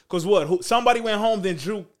when, because somebody went home, then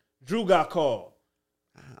Drew got called.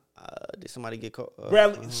 Did somebody get called?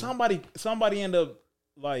 Bradley, somebody ended up,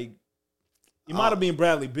 like, it might have been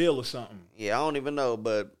Bradley Beal or something. Yeah, I don't even know,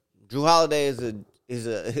 but Drew Holiday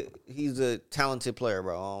he's a talented player,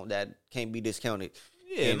 bro. That can't be discounted.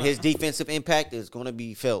 Yeah, and his defensive impact is going to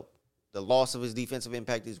be felt. The loss of his defensive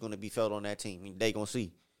impact is going to be felt on that team. They going to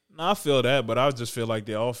see. No, I feel that, but I just feel like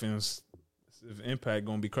the offense impact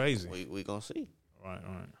going to be crazy. We going to see. Right.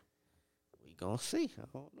 We going to see. I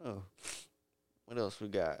don't know. What else we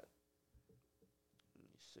got? Let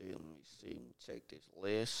me see. Let me check this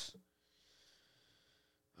list.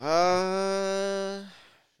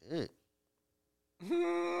 Shit.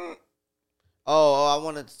 I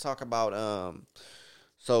wanted to talk about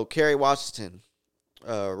so Kerry Washington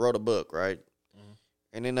wrote a book, right? Mm-hmm.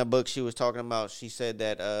 And in that book she was talking about, she said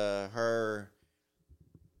that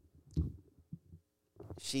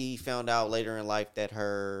she found out later in life that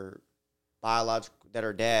her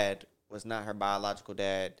dad was not her biological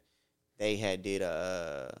dad. They had did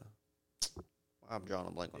I'm drawing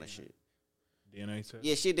a blank on that shit. DNA test?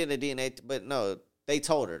 Yeah, she did a DNA, but no, they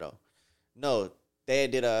told her though. No, they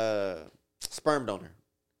did a sperm donor.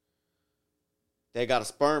 They got a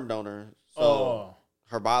sperm donor. So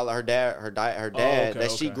her dad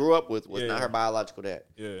that she grew up with was not her biological dad.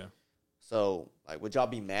 Yeah. So, like, would y'all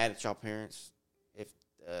be mad at y'all parents if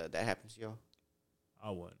that happens to y'all?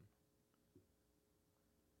 I wouldn't.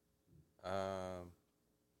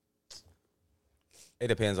 It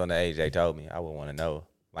depends on the age they told me. I would want to know.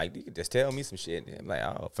 Like, you could just tell me some shit. And I'm like,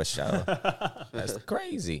 oh, for sure. That's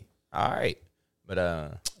crazy. All right. But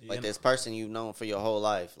like this person you've known for your whole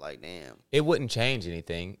life, like, damn. It wouldn't change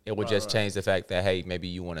anything. It would just change the fact that, hey, maybe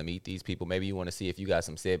you want to meet these people. Maybe you want to see if you got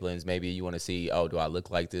some siblings. Maybe you want to see, oh, do I look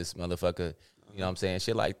like this motherfucker? You know what I'm saying?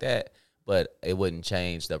 Shit like that. But it wouldn't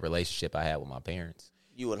change the relationship I had with my parents.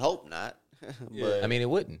 You would hope not. But I mean, it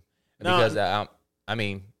wouldn't. No, because I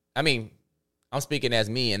mean, I'm speaking as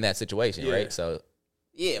me in that situation, right? So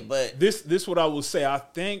yeah, but this what I will say. I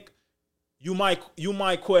think you might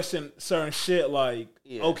question certain shit like,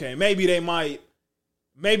 okay, maybe they love,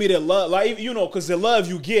 like, because the love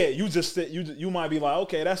you get, you might be like,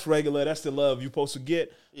 okay, that's regular, that's the love you're supposed to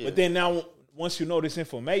get. Yeah. But then now, once you know this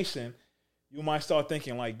information, you might start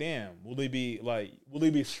thinking like, damn, will they be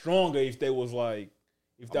stronger if they was like,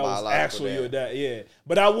 if that was actually your dad? Yeah,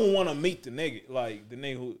 but I wouldn't want to meet the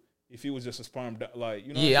nigga who. If he was just a sperm, like,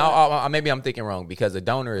 you know. Yeah, maybe I'm thinking wrong because a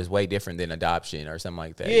donor is way different than adoption or something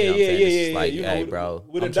like that. Yeah, you know yeah. Like, you hey, know, bro,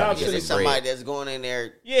 with I'm adoption, it's somebody that's going in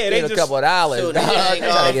there. Yeah, they just a couple of dollars. So they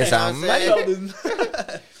trying to get something money.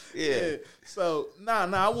 Yeah. So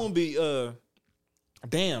I wouldn't be.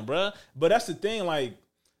 Damn, bro. But that's the thing. Like,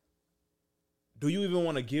 do you even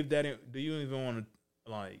want to give that? Do you even want to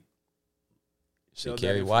like? She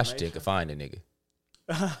Kerry Washington could find a nigga.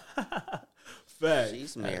 Fact.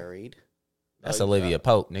 She's married. That's Olivia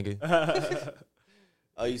Pope, nigga.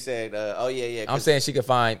 Oh, you said, yeah. I'm saying she could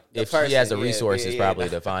find, if she has the resources probably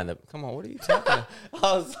to find the, come on, what are you talking about?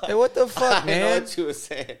 I was like, hey, what the fuck, man? I know what you were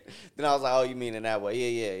saying. Then I was like, oh, you mean in that way.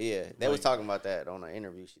 Yeah. They was talking about that on an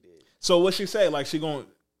interview she did. So what she say? Like, she gonna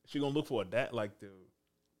look for a dad, like, dude.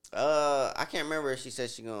 I can't remember if she said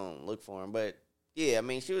she gonna look for him, but yeah, I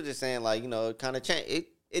mean, she was just saying, like, it kind of changed.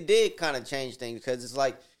 It did kind of change things because it's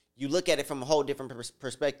like, you look at it from a whole different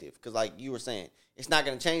perspective. Because, like you were saying, it's not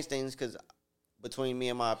going to change things because between me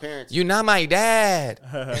and my parents, you're not my dad.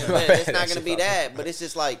 It's not going to be that. But it's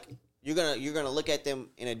just like you're gonna look at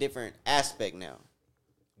them in a different aspect now.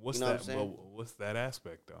 What's that? What I'm saying? Well, what's that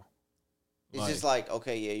aspect though? It's just like,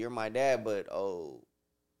 okay, yeah, you're my dad, but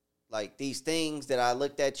like these things that I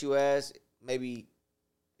looked at you as, maybe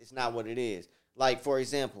it's not what it is. Like, for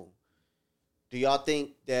example, do y'all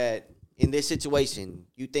think that in this situation,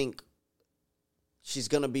 you think she's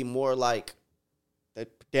gonna be more like the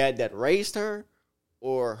dad that raised her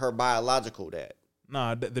or her biological dad?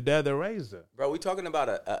 Nah, the dad that raised her. Bro, we talking about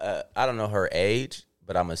I don't know her age,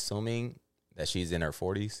 but I'm assuming that she's in her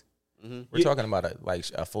 40s. Mm-hmm. We're talking about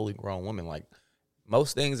a fully grown woman. Like,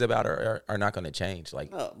 most things about her are not going to change.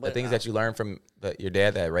 Like, the things that you learn from your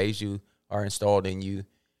dad that raised you are installed in you.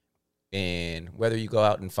 And whether you go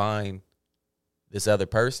out and find this other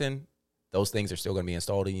person, those things are still going to be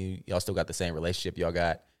installed in you. Y'all still got the same relationship y'all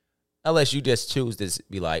got. Unless you just choose to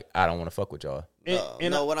be like, I don't want to fuck with y'all.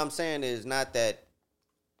 No, what I'm saying is not that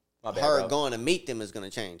her going to meet them is going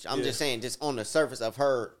to change. I'm just saying, just on the surface of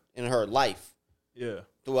her in her life. Yeah.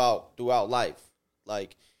 Throughout life.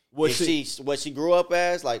 Like, what she grew up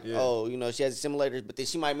as, like, oh, you know, she has simulators, but then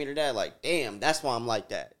she might meet her dad, like, damn, that's why I'm like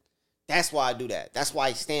that. That's why I do that. That's why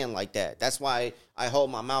I stand like that. That's why I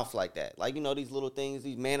hold my mouth like that. Like, you know, these little things,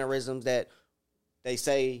 these mannerisms that they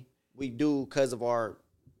say we do because of our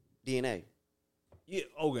DNA. Yeah,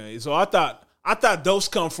 okay. So I thought those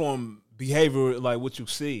come from behavior, like what you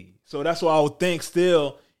see. So that's why I would think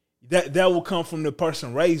still that will come from the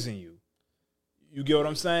person raising you. You get what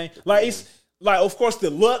I'm saying? Like, it's like, of course, the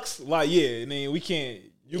looks, like, I mean, we can't.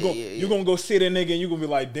 You're gonna go see that nigga and you're gonna be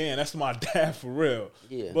like, damn, that's my dad for real.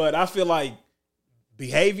 Yeah. But I feel like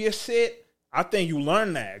behavior shit, I think you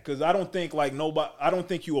learn that, because I don't think I don't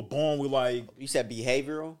think you were born with, like, you said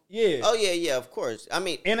behavioral. Yeah. Oh yeah, of course. I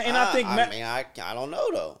mean, and I think I don't know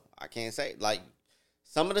though. I can't say, like,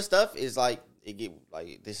 some of the stuff is like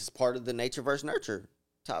this is part of the nature versus nurture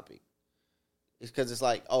topic. It's because it's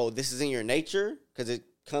like, oh, this is in your nature because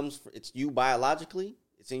it's you biologically,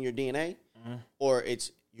 it's in your DNA, or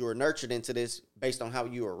you're nurtured into this based on how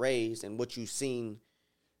you were raised and what you've seen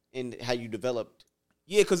and how you developed.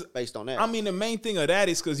 Yeah, because based on that. I mean, the main thing of that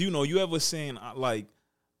is because, you know, you ever seen like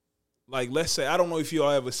let's say, I don't know if you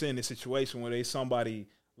all ever seen this situation where they somebody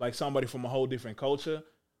from a whole different culture,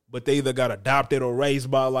 but they either got adopted or raised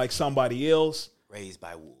by like somebody else, raised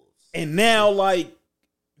by wolves, and now like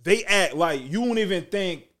they act like you won't even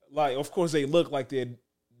think, like, of course they look like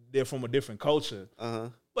they're from a different culture,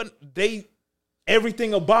 but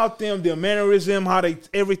everything about them, their mannerism,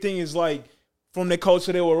 everything is like from the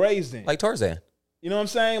culture they were raised in. Like Tarzan. You know what I'm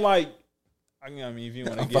saying? Like, I mean, if you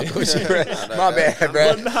want to get my bad,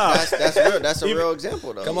 bro. That's real. That's a real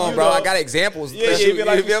example, though. Come on, bro. I got examples. Yeah,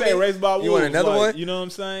 like you say, raised by wolves. You want another one? You know what I'm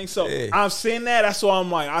saying? So I've seen that. That's why I'm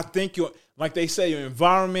like, I think like they say, your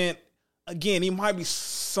environment, again, it might be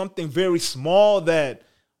something very small that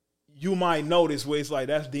you might notice where it's like,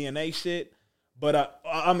 that's DNA shit. But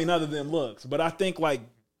I mean, other than looks. But I think like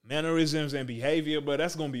mannerisms and behavior, but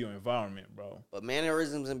that's going to be your environment, bro. But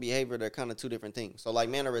mannerisms and behavior, they're kind of two different things. So like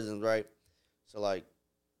mannerisms, right? So like,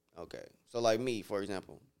 okay. So like me, for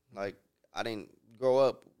example, like I didn't grow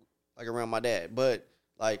up like around my dad, but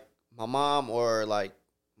like my mom or like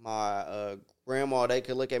my grandma, they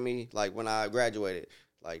could look at me like when I graduated,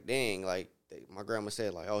 like, dang, like my grandma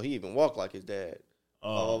said like, oh, he even walked like his dad.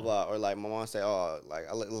 Blah, blah, blah. Or like my mom say, oh,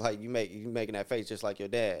 like you making that face just like your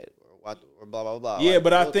dad, or blah blah blah. Yeah, like,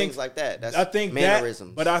 but I think things like that. I think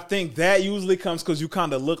mannerisms. But I think that usually comes because you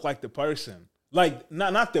kind of look like the person, like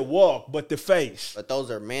not the walk, but the face. But those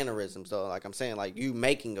are mannerisms, though. Like I'm saying, like you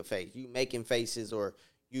making a face, you making faces, or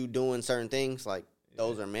you doing certain things. Like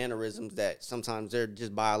those are mannerisms that sometimes they're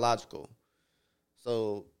just biological.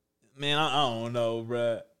 So, man, I don't know,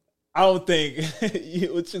 bruh. I don't think.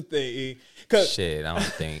 What you think? Shit, I don't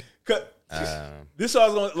think. This I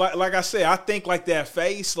was gonna, like I said, I think like that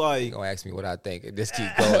face, like, you gonna ask me what I think and just keep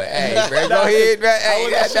going. Hey, bro, go ahead, bro. Hey,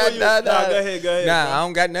 go ahead. Nah, I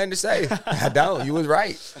don't got nothing to say. I don't. You was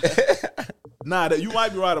right. You might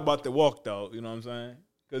be right about the walk though. You know what I'm saying?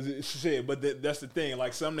 Because shit, but that's the thing.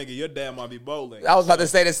 Like some nigga, your dad might be bow-legged. I was about to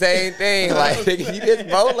say the same thing. Like, nigga, you just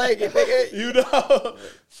bow-legged, nigga. You know?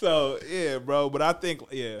 So yeah, bro. But I think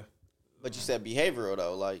But you said behavioral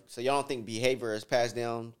though, like, so y'all don't think behavior is passed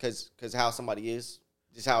down because how somebody is,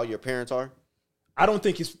 just how your parents are? I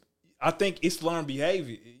think it's learned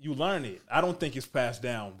behavior. You learn it. I don't think it's passed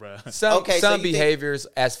down, bro. Some behaviors,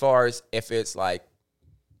 as far as if it's like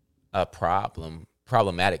a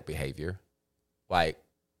problematic behavior, like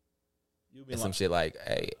some like shit like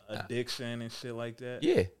addiction and shit like that.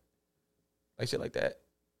 Yeah, like shit like that,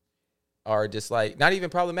 or just like not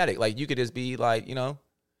even problematic. Like you could just be like, you know,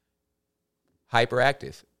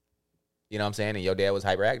 hyperactive. You know what I'm saying? And your dad was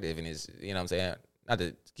hyperactive and is, you know what I'm saying? Not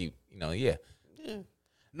to keep, you know, yeah.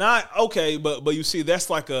 Not okay, but you see, that's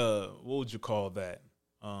like what would you call that?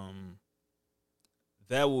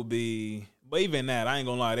 That would be, but even that, I ain't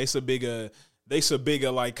gonna lie, they so bigger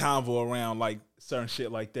like convo around like certain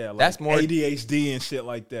shit like that. Like that's more ADHD and shit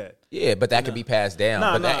like that. Yeah, but that could be passed down.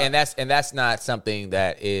 Nah, and that's not something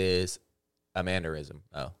that is a mannerism.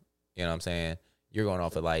 Oh, you know what I'm saying? You're going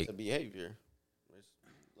off of like it's a behavior.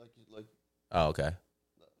 It's like oh, okay.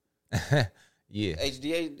 Yeah.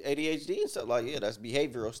 ADHD and stuff like that's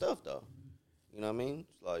behavioral stuff though. You know what I mean?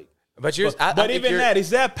 It's like, but even that is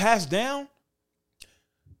that passed down?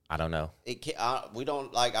 I don't know. It can, we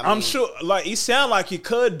don't like. I'm sure. Like it sound like it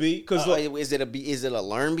could be because is it a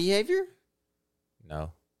learned behavior?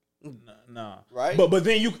 No. Nah. Right. But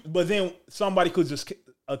then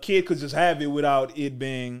a kid could just have it without it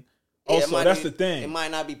being. Also, that's the thing. It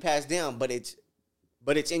might not be passed down, but it's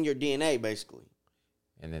in your DNA basically.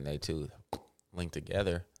 And then they two linked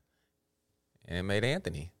together, and it made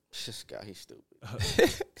Anthony. This guy, he's stupid.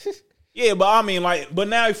 Yeah, but I mean, like, but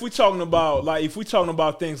now if we're talking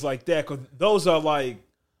about things like that, because those are like,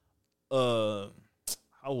 how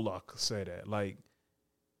will I say that? Like,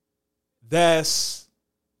 that's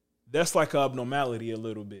like an abnormality a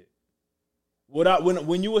little bit.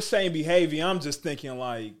 When you were saying behavior, I'm just thinking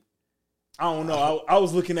like, I don't know. I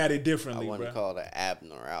was looking at it differently. I wouldn't call it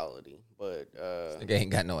abnormality, but the guy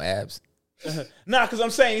ain't got no abs. Nah, because I'm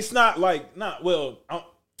saying it's not like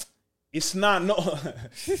it's not no.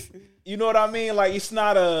 You know what I mean? Like it's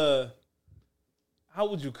not a. How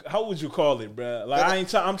would you call it, bro? Like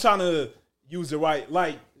I'm trying to use it right.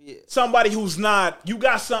 Like somebody who's not. You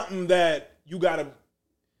got something that you gotta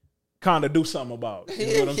kind of do something about. You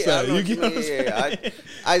know what I'm saying? You get what I'm saying?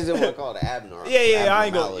 I just don't want to call it abnormal. Yeah. I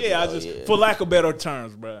ain't go. Yeah, I just for lack of better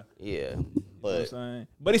terms, bro. Yeah, but you know what I'm saying?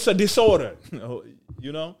 But it's a disorder.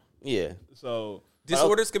 You know? Yeah. So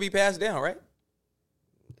disorders could be passed down, right?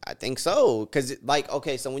 I think so, because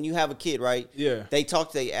so when you have a kid, right? Yeah. They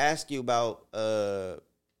ask you about when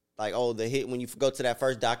you go to that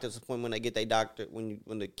first doctor's appointment, when they get their doctor, when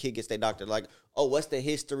the kid gets their doctor, like, oh, what's the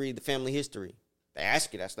history, the family history? They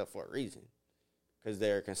ask you that stuff for a reason, because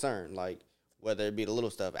they're concerned, like whether it be the little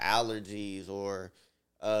stuff, allergies or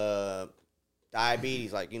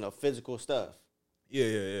diabetes, like physical stuff.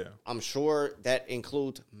 Yeah. I'm sure that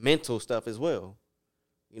includes mental stuff as well.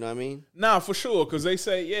 You know what I mean? Nah, for sure, because they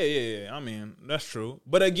say, yeah. I mean, that's true.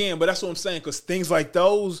 But that's what I'm saying, because things like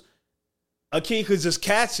those, a kid could just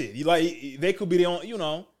catch it. Like, they could be the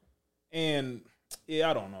only, and, yeah,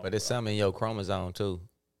 I don't know. But it's something in your chromosome, too.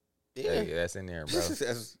 Yeah. That's in there, bro.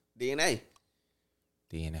 That's DNA.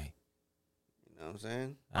 You know what I'm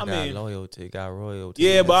saying? I got loyalty, got royalty.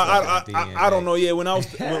 Yeah, but I don't know. Yeah,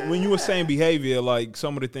 when you were saying behavior, like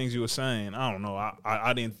some of the things you were saying, I don't know.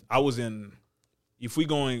 I was in... If we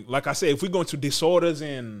going, like I said, if we going to disorders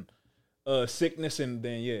and sickness, and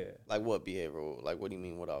then yeah, like what behavioral? Like what do you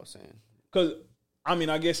mean? What I was saying? Because I mean,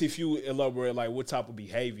 I guess if you elaborate, like what type of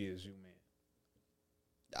behaviors you mean?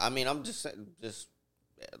 I mean, I'm just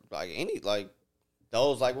like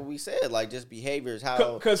those, like what we said, like just behaviors.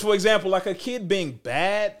 How? Because for example, like a kid being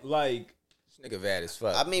bad, like this nigga bad as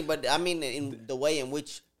fuck. I mean, in the way in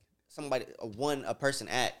which a person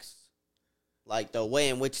acts, like the way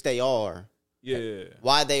in which they are. Yeah.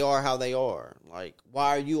 Why they are how they are. Like,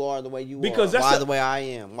 why you are the way you because are. Why the way I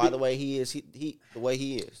am. Why the way he is, he the way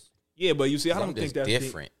he is. Yeah, but you see, I don't think that's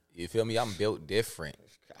different. You feel me? I'm built different.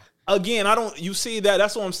 Again, you see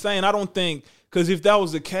that's what I'm saying. I don't think, because if that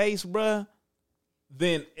was the case, bruh,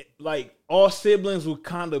 then, like, all siblings would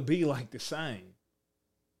kind of be, like, the same.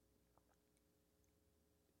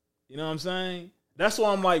 You know what I'm saying? That's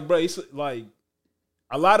why I'm like, bruh, it's like,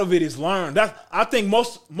 a lot of it is learned. I think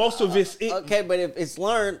most of it's okay, but if it's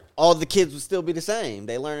learned, all the kids would still be the same.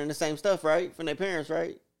 They learning the same stuff, right, from their parents,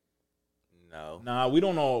 right? No. Nah, we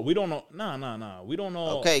don't know. Nah. We don't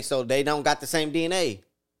know. Okay, so they don't got the same DNA.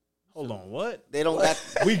 Hold on, what? They don't got.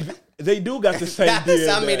 They do got the same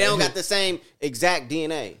DNA. I mean, they don't got the same exact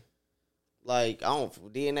DNA. Like, I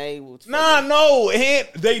don't DNA. No,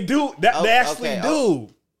 they do. They actually do.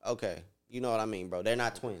 Okay, you know what I mean, bro. They're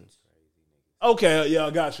not twins. Okay, yeah,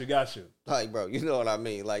 I got you. Like, bro, you know what I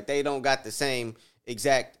mean? Like, they don't got the same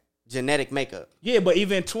exact genetic makeup. Yeah, but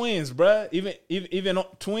even twins, bruh, even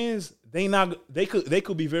twins, they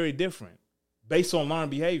could be very different based on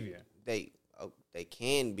learned behavior. They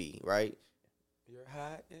can be, right? You're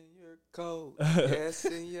hot and you're cold. Yes,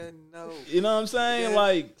 and you know. You know what I'm saying? Yeah,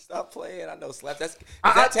 like, stop playing. I know Slap. Is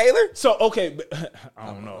that Taylor? So okay, but, I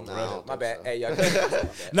don't know, bro. My bad. So. Hey, y'all.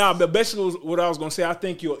 Nah, but basically, what I was gonna say, I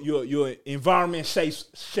think your environment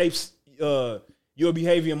shapes your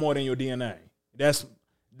behavior more than your DNA.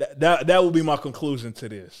 That would be my conclusion to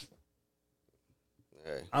this.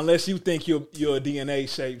 Hey. Unless you think your DNA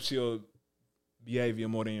shapes your behavior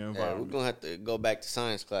more than your environment. We're gonna have to go back to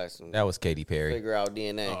science class and That was Katy Perry. figure out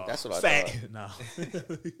DNA. That's what I fact. thought. No.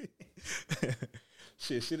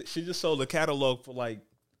 Shit, she just sold a catalog for like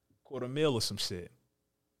 $250,000 or some shit.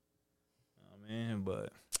 Oh man,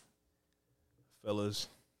 but fellas.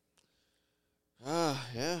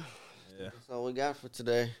 Yeah. That's all we got for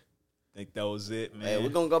today. I think that was it, man. Hey, we're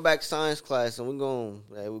gonna go back to science class and we're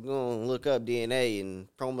gonna look up DNA and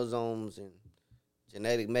chromosomes and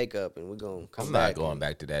genetic makeup, and we're gonna come I'm back. not going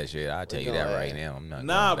back to that shit. I'll tell you that right now. I'm not.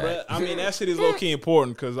 Nah, going back. bro. I mean, that shit is low key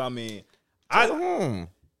important because I mean,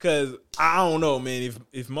 because I don't know, man.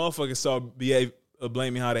 If motherfuckers start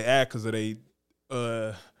blaming how they act because of they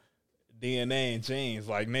DNA and genes,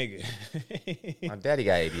 like nigga, My daddy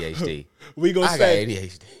got ADHD. we gonna I say got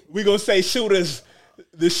ADHD. we gonna say shooters.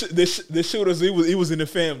 The shooters, he was in the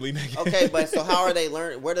family, nigga. Okay, but so how are they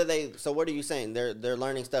learning? What are you saying? They're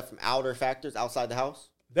learning stuff from outer factors outside the house?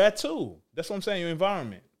 That too. That's what I'm saying. Your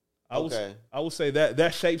environment. I would say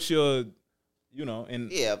that shapes your,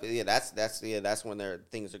 and that's when their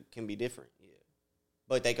things can be different. Yeah,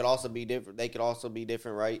 but they could also be different. They could also be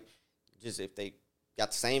different, right? Just if they got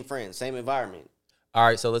the same friends, same environment. All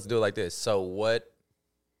right, so let's do it like this. So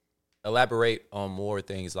elaborate on more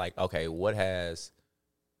things like, okay,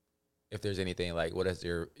 if there's anything like, what has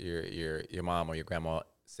your mom or your grandma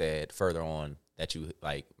said further on that you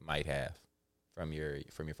like might have from your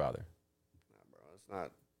father? Nah, bro, it's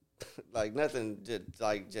not like nothing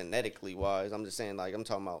like genetically wise. I'm just saying, like, I'm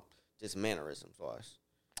talking about just mannerisms wise.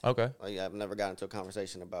 Okay. Like, I've never gotten into a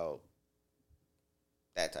conversation about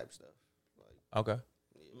that type of stuff. Like, Okay.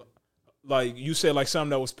 Yeah. like you said, like something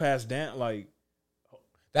that was passed down, like.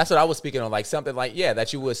 That's what I was speaking on, like something like,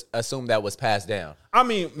 that you would assume that was passed down. I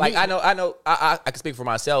mean, like I know, I can speak for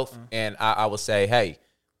myself, and I will say, hey,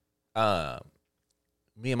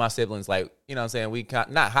 me and my siblings, like, you know what I'm saying, we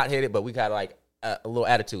not hot headed, but we got like a little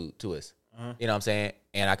attitude to us. You know what I'm saying?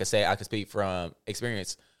 And I could speak from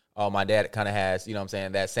experience. My dad kind of has, you know what I'm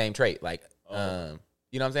saying, that same trait, like, you know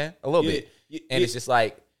what I'm saying, a little bit, and it's just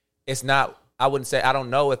like, it's not. I wouldn't say, I don't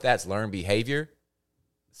know if that's learned behavior.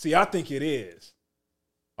 See, I think it is.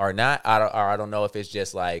 Or not, I don't know if it's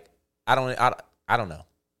just like I don't know.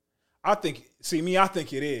 I think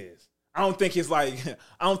it is. I don't think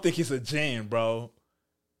it's a gen, bro.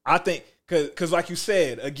 I think because like you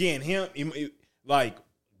said, again, like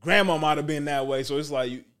grandma might have been that way, so it's like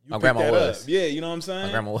you my pick grandma that was. up. Yeah, you know what I'm saying.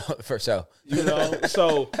 My grandma was, for sure.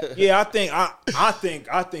 So yeah, I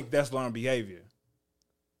think that's learned behavior.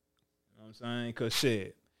 You know what I'm saying? Because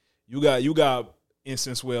shit, you got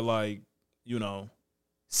instance where like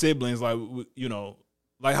siblings, like,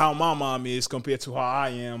 like how my mom is compared to how I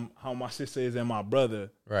am, how my sister is, and my brother.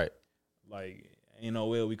 Right. Like,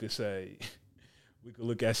 we could say, we could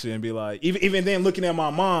look at shit and be like, even then looking at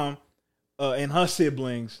my mom and her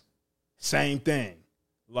siblings, same thing.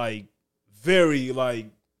 Like, very, like.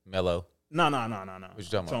 Mellow. No. What you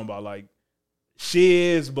talking about? Like, she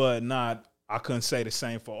is, but not, I couldn't say the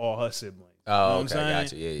same for all her siblings. Oh, you know okay, what I'm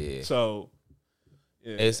gotcha. Yeah. So,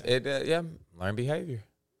 learn behavior.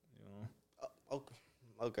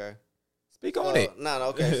 Okay. Speak on it. No,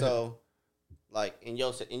 okay. So, like in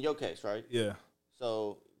your case, right? Yeah.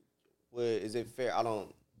 So, is it fair? I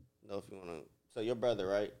don't know if you want to. So your brother,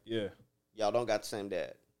 right? Yeah. Y'all don't got the same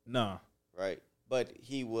dad. Nah. Right. But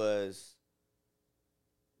he was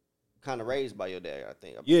kind of raised by your dad, I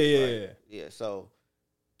think. Yeah. So,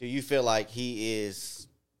 do you feel like he is,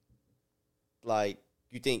 like,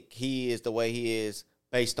 you think he is the way he is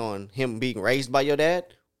based on him being raised by your dad,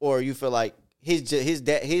 or you feel like his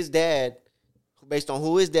dad, based on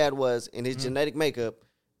who his dad was and his genetic makeup,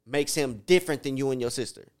 makes him different than you and your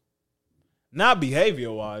sister? Not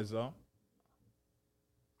behavior wise though,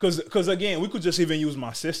 because again, we could just even use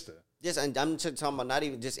my sister. Yes, and I'm just talking about not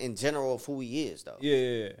even just in general of who he is though.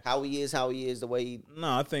 Yeah. How he is, the way he. No,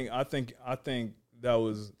 I think that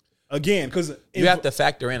was again because you have to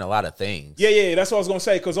factor in a lot of things. Yeah. That's what I was gonna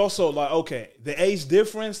say. Because also, like, okay, the age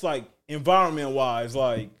difference, like environment wise,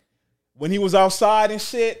 like when he was outside and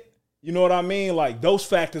shit, you know what I mean? Like those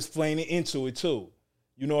factors playing into it too.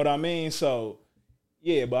 You know what I mean? So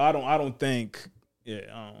yeah, but I don't think.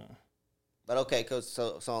 Yeah. But okay, cause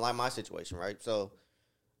so like my situation, right? So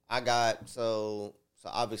I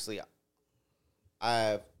obviously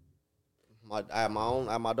I have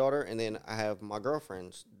my daughter, and then I have my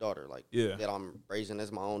girlfriend's daughter, like that I'm raising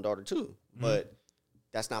as my own daughter too. Mm-hmm. But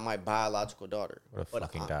that's not my biological daughter. What a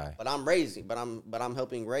fucking guy. But I'm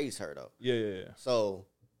helping raise her though. Yeah. So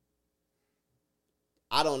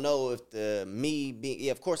I don't know if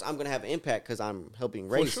of course I'm gonna have an impact because I'm helping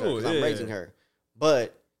raise her, because I'm raising her.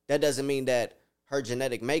 But that doesn't mean that her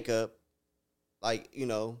genetic makeup like, you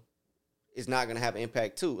know, it's not gonna have an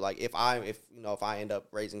impact too. Like if I end up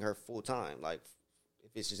raising her full time, like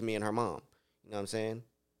if it's just me and her mom, you know what I'm saying?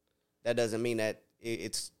 That doesn't mean that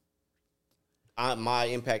my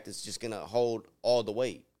impact is just gonna hold all the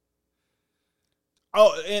weight.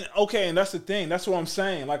 Oh, and that's the thing. That's what I'm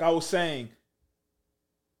saying. Like I was saying,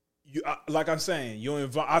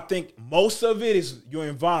 I think most of it is your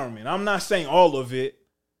environment. I'm not saying all of it.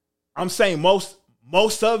 I'm saying most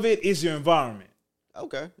of it is your environment.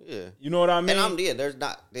 Okay, yeah. You know what I mean? And there's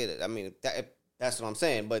not. I mean, that's what I'm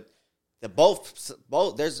saying. But both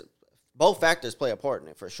factors play a part in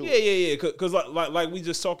it for sure. Yeah. Because like we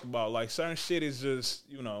just talked about, like certain shit is just,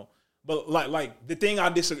 you know. But like the thing I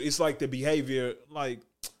disagree, it's like the behavior. Like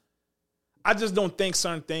I just don't think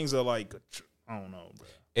certain things are like, I don't know, bro.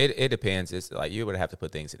 It depends. It's like you would have to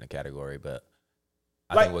put things in a category, but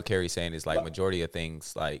I think what Kerry's saying is like majority of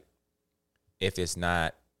things, like if it's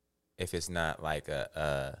not like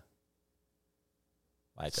a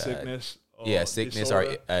sickness, sickness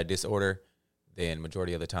or a disorder, then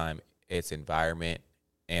majority of the time it's environment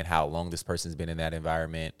and how long this person's been in that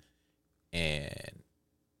environment, and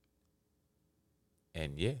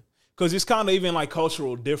yeah, because it's kind of even like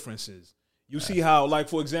cultural differences. You see how, like,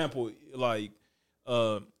 for example, like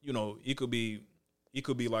you know, it could be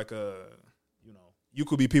like you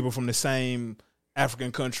could be people from the same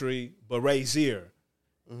African country but raised here.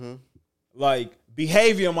 Mm-hmm. Like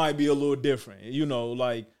behavior might be a little different. You know,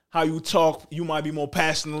 like how you talk, you might be more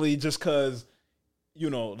passionately just because, you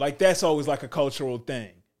know, like that's always like a cultural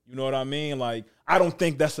thing. You know what I mean? Like I don't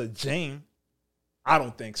think that's a gene. I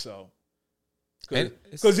don't think so.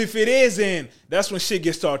 Because if it is, then that's when shit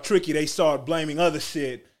gets start tricky. They start blaming other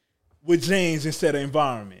shit with genes instead of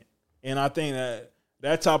environment. And I think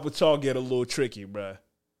that type of talk get a little tricky, bruh.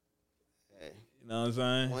 Hey, you know what I'm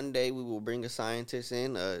saying? One day we will bring a scientist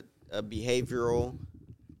in, a behavioral,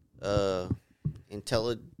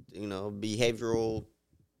 behavioral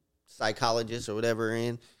psychologist or whatever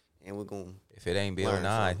in, and we're going to. If it ain't Bill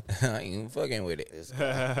Nye, I ain't fucking with it.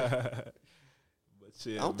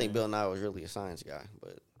 I don't think Bill Nye was really a science guy,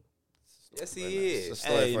 but yes, he is. It's a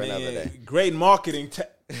story for another day. Great marketing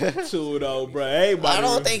tool, though, bro. Everybody, I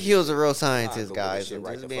don't think he was a real scientist, guys. I'm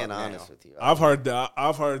just being honest with you. I've heard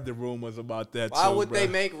the rumors about that. Why too, would bro. they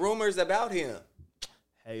make rumors about him?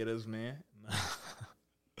 Haters, man.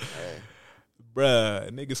 Hey. Bruh,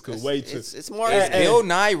 niggas could wait to. It's more. Is Bill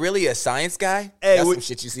Nye really a science guy? Hey, that's some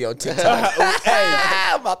shit you see on TikTok.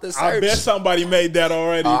 I'm about to search. I bet somebody made that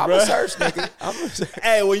already, I'm bruh. a search, nigga.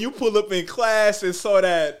 Hey, when you pull up in class and saw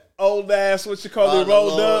that old ass, what you call it,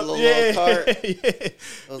 rolled up, little cart. yeah. It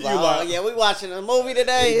was like, yeah, we watching a movie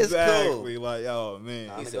today. Exactly. It's cool. Like, oh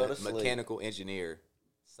man, He's a mechanical engineer,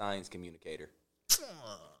 science communicator.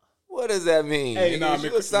 What does that mean? Hey, nigga,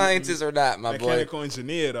 you a scientist or not, my boy? Mechanical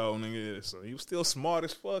engineer though, nigga. So you still smart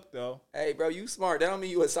as fuck though. Hey, bro, you smart. That don't mean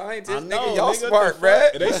you a scientist. I know, nigga, y'all nigga, smart, bro.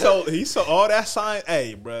 He saw all that science.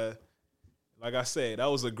 Hey, bro. Like I said, that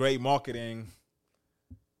was a great marketing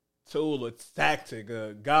tool, a tactic,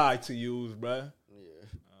 a guide to use, bro. Yeah.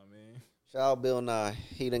 I mean, shout out Bill Nye.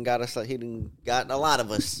 He done got a lot of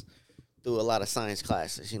us through a lot of science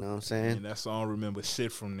classes. You know what I'm saying? and that's all I remember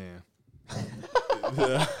shit from there.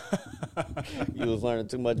 You was learning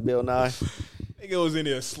too much Bill Nye. Nigga was in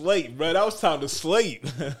there sleep, bro. That was time to sleep.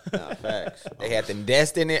 Nah, facts. They had them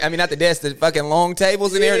desks in there. I mean, not the desks, the fucking long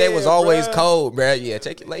tables in there. They was always cold, bro. Yeah,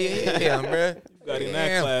 check it. Yeah, bro. Got in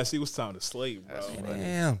that class. He was time to sleep, bro.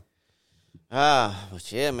 Damn.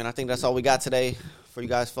 But yeah, man. I think that's all we got today for you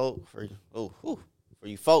guys, folk. For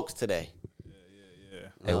you folks today. Yeah.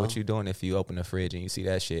 Hey, what you doing if you open the fridge and you see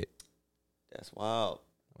that shit? That's wild.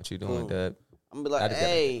 What you doing, Dub? I'm gonna be like,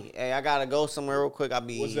 hey, I gotta go somewhere real quick. I'll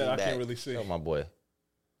be What's that? back. I can't really see. Show my boy.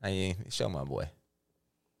 Show my boy.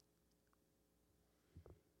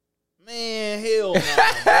 Man, hell no.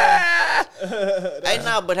 Hey,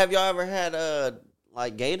 nah, but have y'all ever had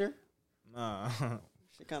like gator? Nah.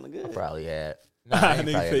 Shit kind of good. Probably had.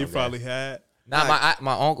 Nigga probably had. Nah,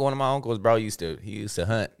 my uncle, one of my uncles, bro, used to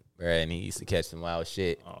hunt, bro, and he used to catch some wild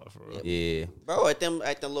shit. Oh, for real. Yeah. Bro, at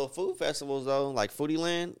the little food festivals though, like Foodie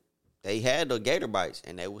Land, they had the gator bites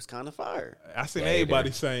and they was kind of fire. I seen everybody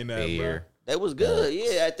saying that, bro. They was good,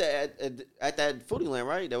 yeah. At that Foodie Land,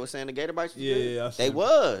 right? They was saying the gator bites was good. Yeah, they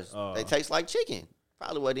was. They taste like chicken.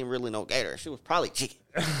 Probably wasn't really no gator. She was probably chicken.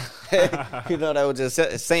 You know, they were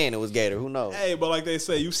just saying it was gator. Who knows? Hey, but like they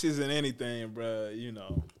say, you season anything, bro. You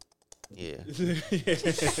know. Yeah.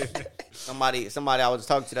 Somebody I was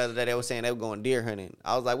talking to the other day, they were saying they were going deer hunting.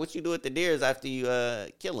 I was like, what you do with the deers after you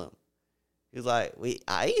kill them? He was like,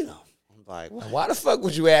 I eat them. Like, why the fuck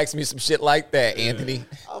would you ask me some shit like that, Anthony?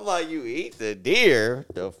 I'm like, you eat the deer?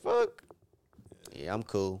 The fuck? Yeah, I'm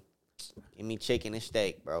cool. Give me chicken and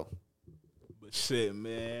steak, bro. But shit,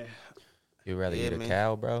 man. You rather eat a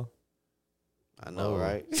cow, bro? I know,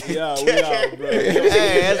 right? Yeah, we out, bro.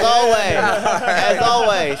 Hey, as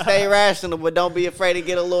always, stay rational, but don't be afraid to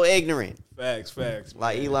get a little ignorant. Facts.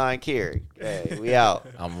 Like Eli and Kerry. Hey, we out.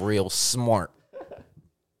 I'm real smart.